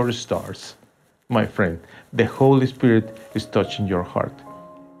changing your stars. My friend, the Holy Spirit is touching your heart.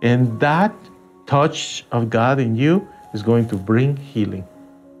 And that touch of God in you is going to bring healing.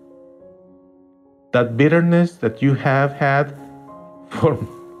 That bitterness that you have had for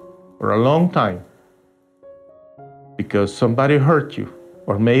a long time because somebody hurt you,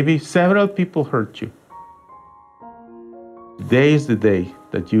 or maybe several people hurt you. Today is the day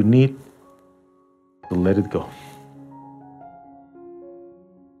that you need to let it go.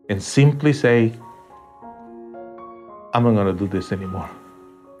 And simply say, I'm not going to do this anymore.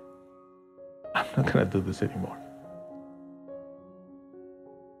 I'm not going to do this anymore.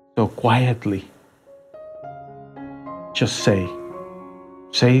 So quietly, just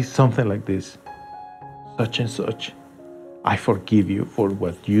say something like this, such and such, I forgive you for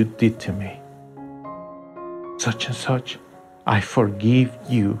what you did to me. Such and such, I forgive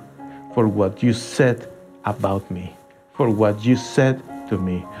you for what you said about me, for what you said to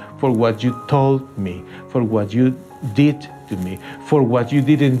me, for what you told me, for what you did to me, for what you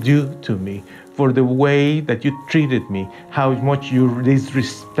didn't do to me, for the way that you treated me, how much you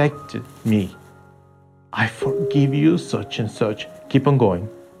disrespected me. I forgive you, such and such. Keep on going.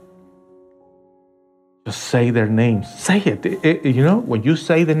 Just say their names. Say it. You know, when you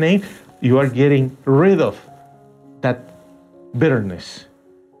say the name, you are getting rid of that bitterness,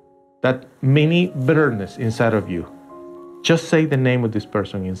 that mini bitterness inside of you. Just say the name of this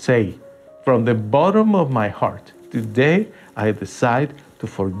person and say, from the bottom of my heart, today I decide to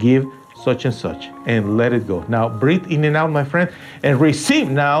forgive such and such, and let it go. Now breathe in and out, my friend, and receive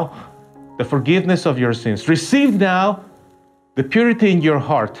now the forgiveness of your sins. Receive now the purity in your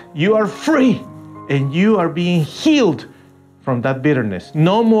heart. You are free and you are being healed from that bitterness.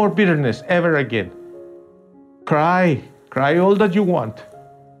 No more bitterness ever again. Cry all that you want.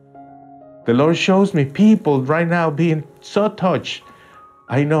 The Lord shows me people right now being so touched.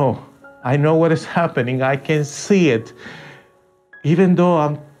 I know what is happening. I can see it. Even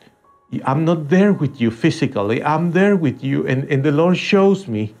though I'm not there with you physically, I'm there with you, and the Lord shows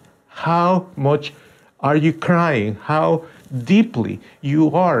me how much are you crying, how deeply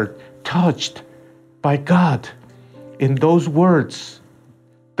you are touched by God in those words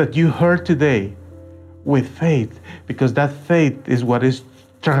that you heard today with faith, because that faith is what is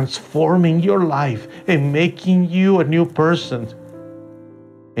transforming your life and making you a new person.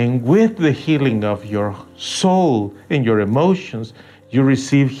 And with the healing of your soul and your emotions, you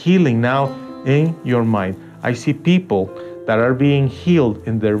receive healing now in your mind. I see people that are being healed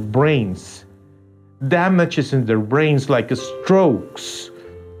in their brains, damages in their brains like strokes,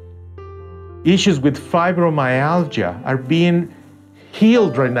 issues with fibromyalgia are being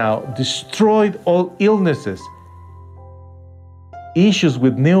healed right now, destroyed all illnesses, issues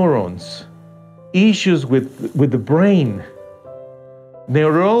with neurons, issues with the brain.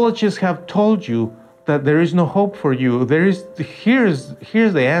 Neurologists have told you that there is no here's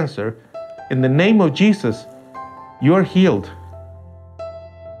the answer. In the name of Jesus, you are healed.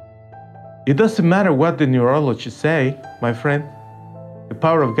 It doesn't matter what the neurologists say, my friend. The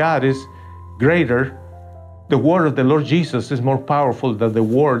power of God is greater. The word of the Lord Jesus is more powerful than the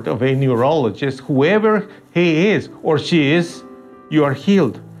word of a neurologist. Whoever he is or she is, you are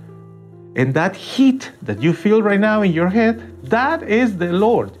healed. And that heat that you feel right now in your head, that is the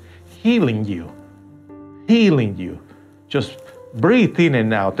Lord healing you. Healing you. Just breathe in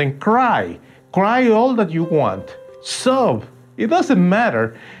and out and cry. Cry all that you want. Sob. It doesn't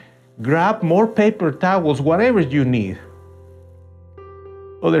matter. Grab more paper towels, whatever you need.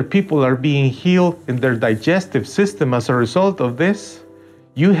 Other people are being healed in their digestive system as a result of this.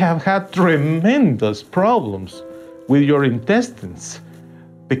 You have had tremendous problems with your intestines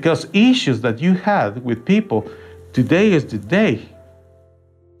because issues that you had with people. Today is the day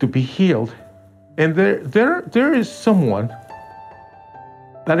to be healed And there is someone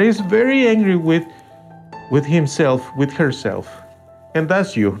that is very angry with himself, with herself. And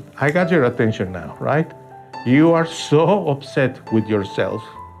that's you. I got your attention now, right? You are so upset with yourself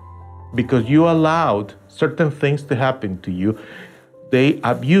because you allowed certain things to happen to you. They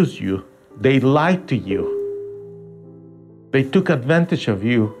abused you. They lied to you. They took advantage of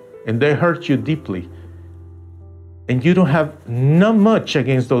you and they hurt you deeply. And you don't have not much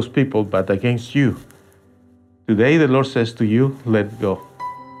against those people, but against you. Today the Lord says to you, let go.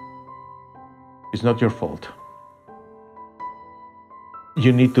 It's not your fault.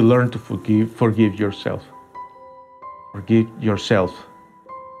 You need to learn to forgive yourself. Forgive yourself.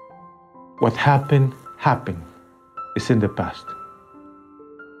 What happened. It's in the past.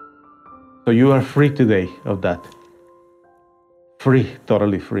 So you are free today of that. Free,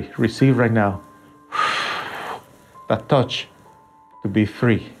 totally free. Receive right now that touch to be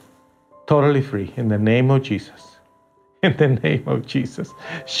free. Totally free in the name of Jesus. In the name of Jesus.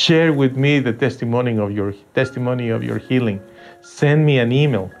 Share with me the testimony of your healing. Send me an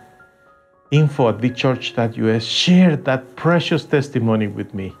email, info@vchurch.us. Share that precious testimony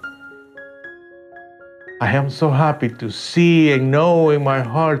with me. I am so happy to see and know in my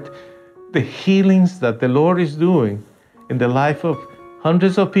heart the healings that the Lord is doing in the life of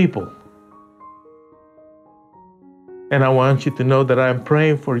hundreds of people. And I want you to know that I'm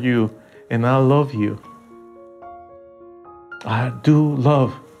praying for you and I love you. I do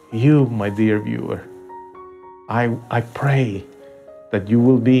love you, my dear viewer. I pray that you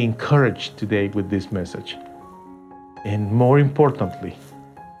will be encouraged today with this message. And more importantly,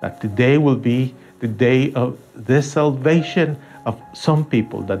 that today will be the day of the salvation of some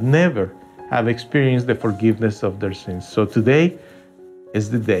people that never have experienced the forgiveness of their sins. So today is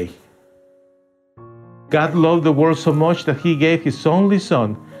the day. God loved the world so much that He gave His only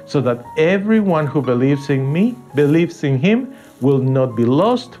Son, so that everyone who believes in Him, will not be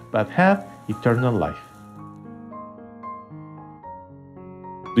lost, but have eternal life.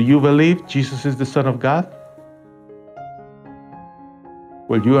 Do you believe Jesus is the Son of God?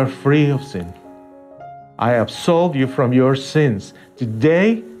 Well, you are free of sin. I absolve you from your sins.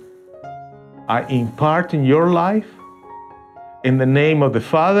 Today, I impart in your life, in the name of the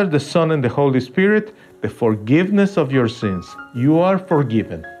Father, the Son, and the Holy Spirit, the forgiveness of your sins. You are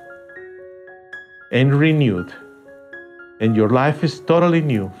forgiven and renewed, and your life is totally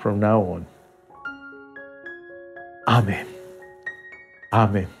new from now on. Amen.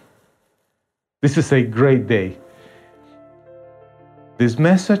 Amen. This is a great day. This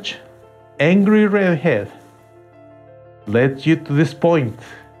message, Angry Redhead, led you to this point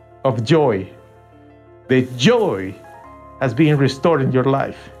of joy. The joy has been restored in your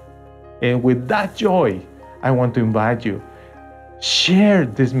life. And with that joy, I want to invite you, share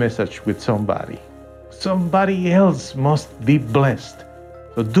this message with somebody. Somebody else must be blessed.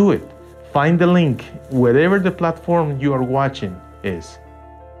 So do it. Find the link wherever the platform you are watching is.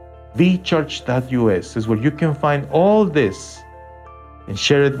 vchurch.us is where you can find all this and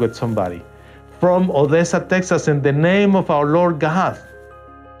share it with somebody. From Odessa, Texas, in the name of our Lord God,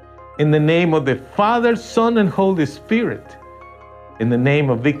 in the name of the Father, Son, and Holy Spirit, in the name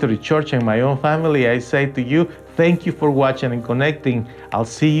of Victory Church and my own family, I say to you, thank you for watching and connecting. I'll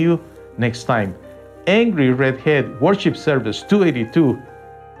see you next time. Angry Redhead Worship Service 282,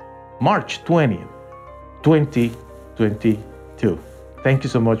 March 20th, 2022. Thank you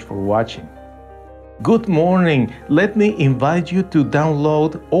so much for watching. Good morning. Let me invite you to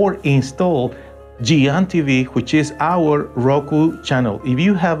download or install Gian TV, which is our Roku channel. If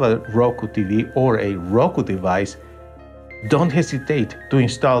you have a Roku TV or a Roku device, don't hesitate to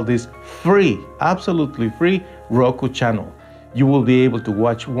install this free, absolutely free Roku channel. You will be able to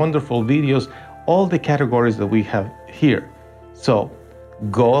watch wonderful videos, all the categories that we have here. So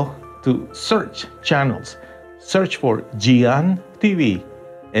go to search channels, search for Gian TV,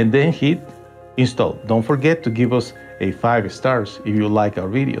 and then hit install. Don't forget to give us a 5 stars if you like our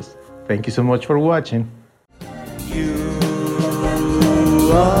videos. Thank you so much for watching. You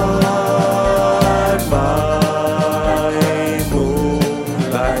are my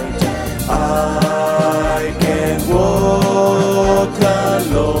moonlight. I can walk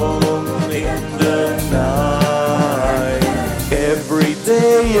alone in the night. Every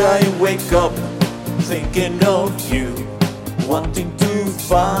day I wake up thinking of you, wanting to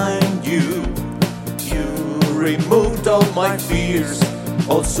find you. You removed all my fears.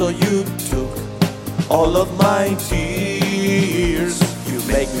 Also you took all of my tears. You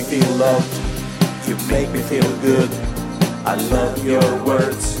make me feel loved. You make me feel good. I love your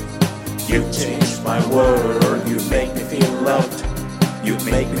words. You changed my world. You make me feel loved. You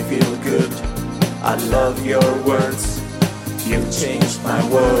make me feel good. I love your words. You changed my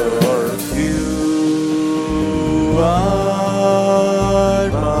world. You are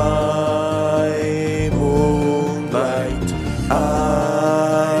my moonlight.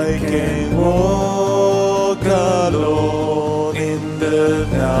 I can walk alone in the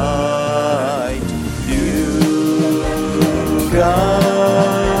night. You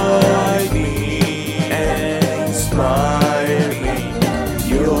guide me and inspire me.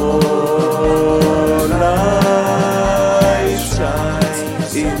 Your light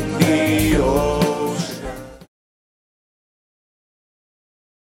shines in the ocean.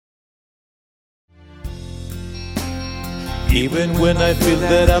 Even when I feel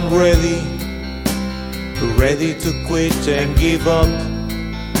that I'm ready to quit and give up,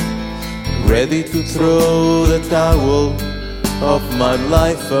 ready to throw the towel of my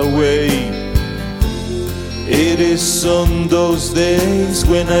life away. It is on those days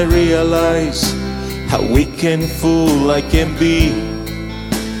when I realize how weak and fool I can be.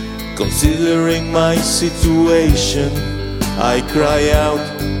 Considering my situation, I cry out,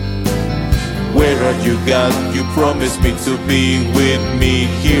 where are you, God? You promised me to be with me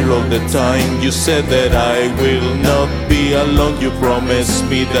here all the time. You said that I will not be alone. You promised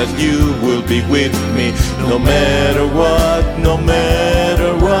me that you will be with me no matter what, no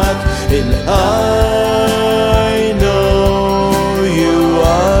matter what. And I know you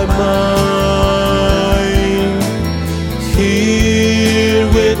are mine, here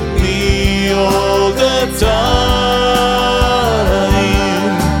with me all the time.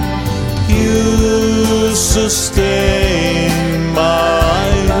 You sustain my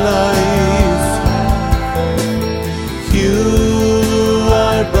life. You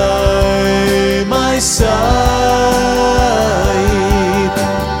are by my side.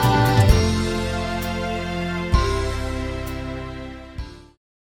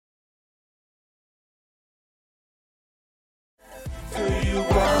 Do you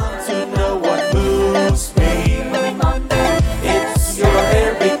want to know what moves me? It's your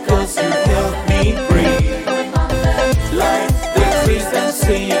hair because you help me breathe. Like the trees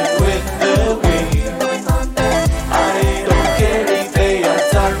dancing with the wind. I don't care if they are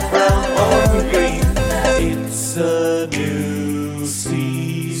dark brown or green. It's a new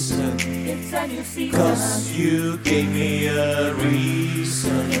season. Cause you gave me a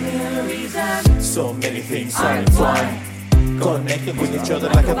reason. So many things are entwined, connected with each other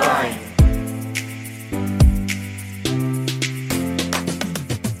like a vine.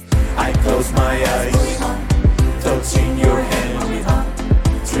 I close my eyes, touching your hand,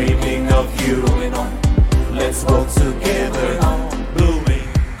 dreaming of you. Let's walk together, blooming,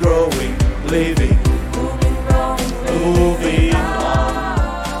 growing, living, moving on, moving on.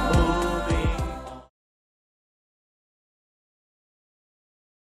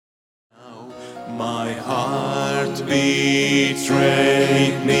 My heart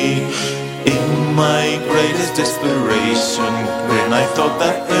betrayed me in my greatest desperation. When I thought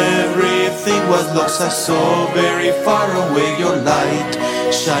that everything was lost, I saw very far away your light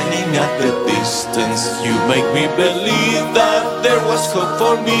shining at the distance. You make me believe that there was hope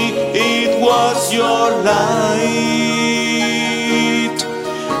for me. It was your light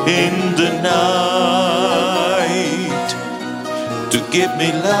in the night to give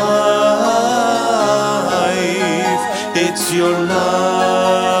me life. It's your light.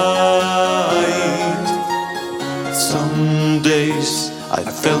 Some days I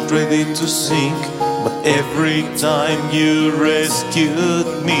felt ready to sink, but every time you rescued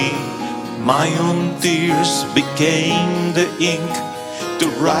me, my own tears became the ink to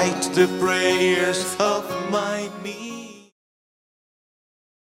write the prayers of my need.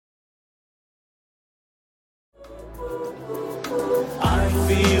 I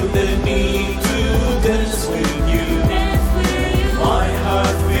feel the need to dance with you. My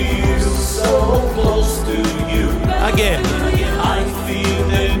heart feels so close to you. Again, I feel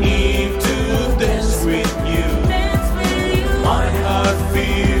the need to dance with you. My heart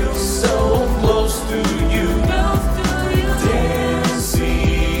feels so close to you.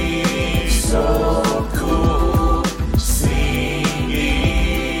 Dancing so cool, singing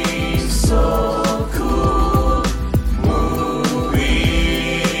so cool,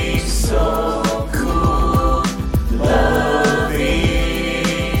 moving so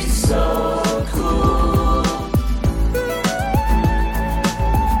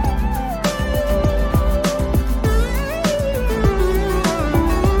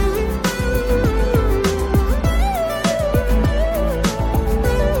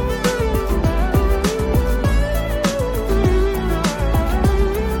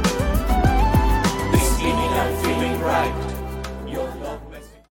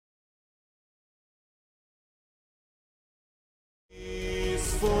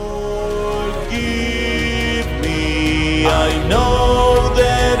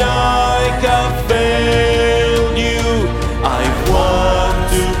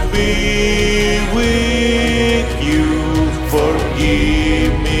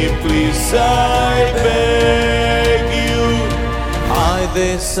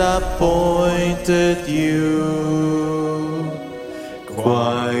disappointed you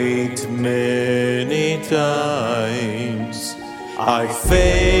quite many times. I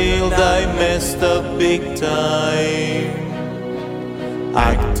failed, I messed up big time.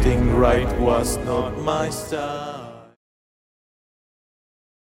 Acting right was not my style.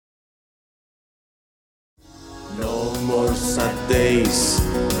 No more sad days,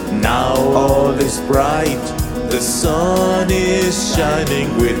 now all is bright. The sun is shining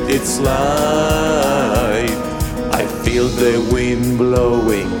with its light. I feel the wind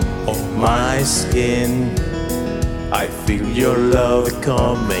blowing on my skin. I feel your love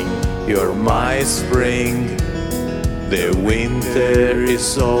coming, you're my spring. The winter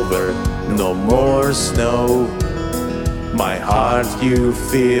is over, no more snow. My heart you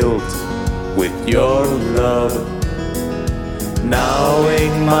filled with your love. Now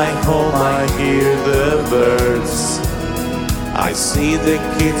in my home I hear the birds. I see the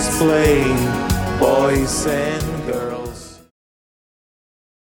kids playing, boys and girls.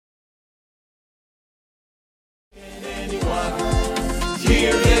 Can anyone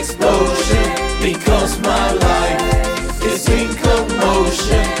hear the explosion? Because my life is in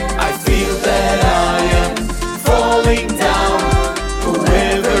commotion. I feel that I am falling down.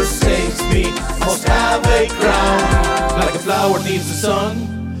 Whoever saves me must have a crown. Like a flower needs the sun,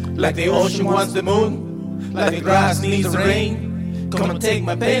 like the ocean wants the moon, like the grass needs the rain. Come and take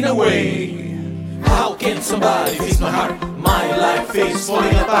my pain away. How can somebody fix my heart? My life is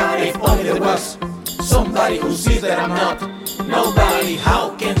falling apart. If only there was somebody who sees that I'm not nobody.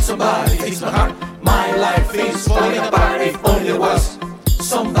 How can somebody fix my heart? My life is falling apart. If only there was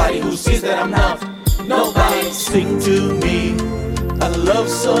somebody who sees that I'm not nobody. Sing to me a love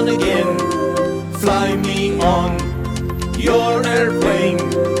song again. Fly me on your airplane.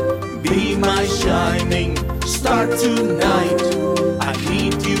 Be my shining star tonight. I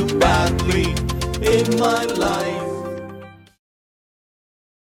need you badly in my life.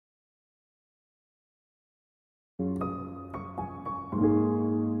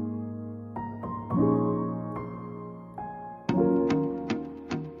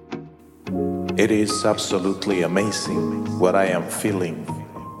 It is absolutely amazing what I am feeling.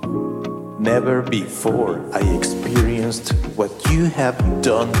 Never before I experienced what you have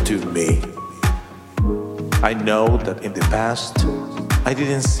done to me. I know that in the past I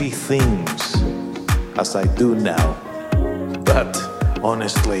didn't see things as I do now. But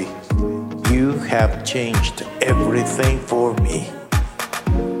honestly, you have changed everything for me.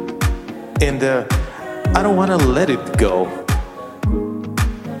 And I don't want to let it go.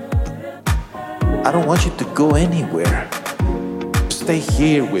 I don't want you to go anywhere. Stay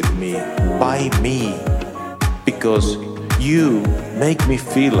here with me, by me, because you make me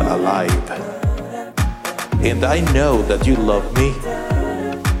feel alive. And I know that you love me,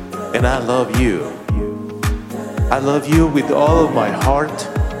 and I love you. I love you with all of my heart.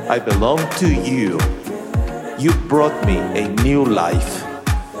 I belong to you. You brought me a new life,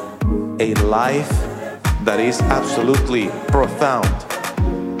 a life that is absolutely profound,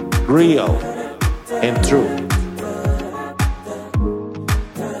 real, and true.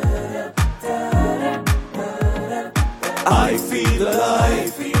 I feel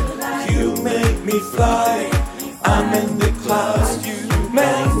alive, you make me fly. I'm in the clouds, you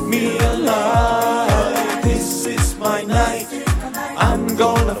make me alive. This is my night, I'm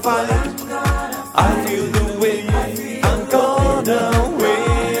gonna fight. I feel the wind, I'm gonna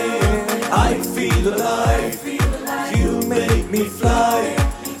win. I feel alive, you make me fly.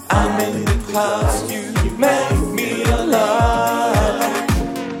 I'm in the clouds, you make me alive.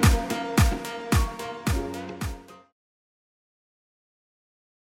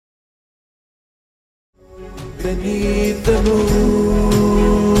 Beneath the moon,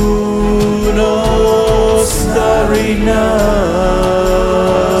 oh starry night,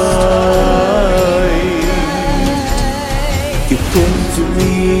 you came to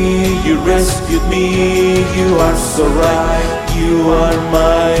me, you rescued me, you are so right. You are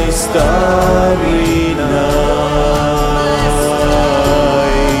my starry night.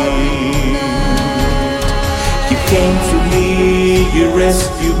 You came to me, you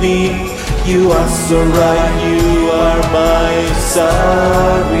rescued me. You are so right. You are my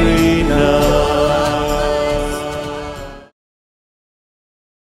starry night.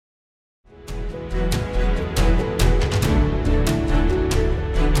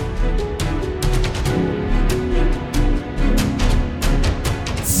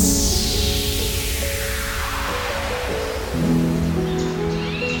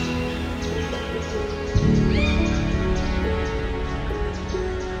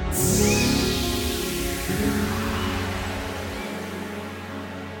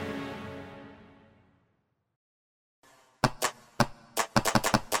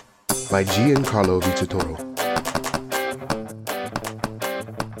 by Giancarlo Vitatoro.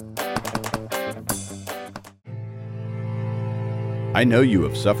 I know you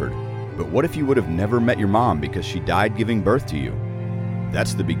have suffered, but what if you would have never met your mom because she died giving birth to you?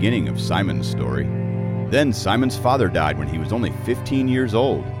 That's the beginning of Simon's story. Then Simon's father died when he was only 15 years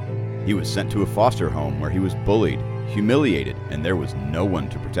old. He was sent to a foster home where he was bullied, humiliated, and there was no one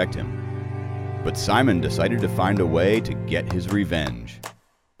to protect him. But Simon decided to find a way to get his revenge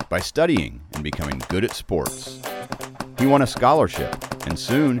by studying and becoming good at sports. He won a scholarship, and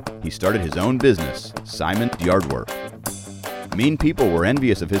soon he started his own business, Simon's Yardwork. Mean people were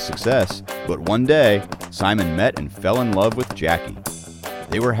envious of his success, but one day, Simon met and fell in love with Jackie.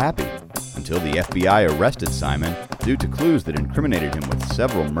 They were happy until the FBI arrested Simon due to clues that incriminated him with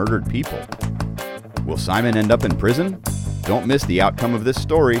several murdered people. Will Simon end up in prison? Don't miss the outcome of this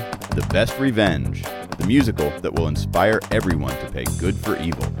story, The Best Revenge, the musical that will inspire everyone to pay good for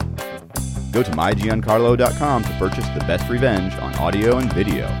evil. Go to mygiancarlo.com to purchase The Best Revenge on audio and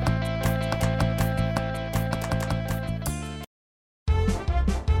video.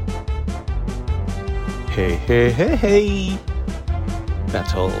 Hey, hey, hey, hey.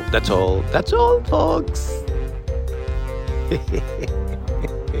 That's all, folks.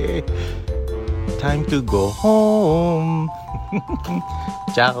 Time to go home.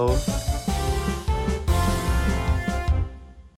 Ciao.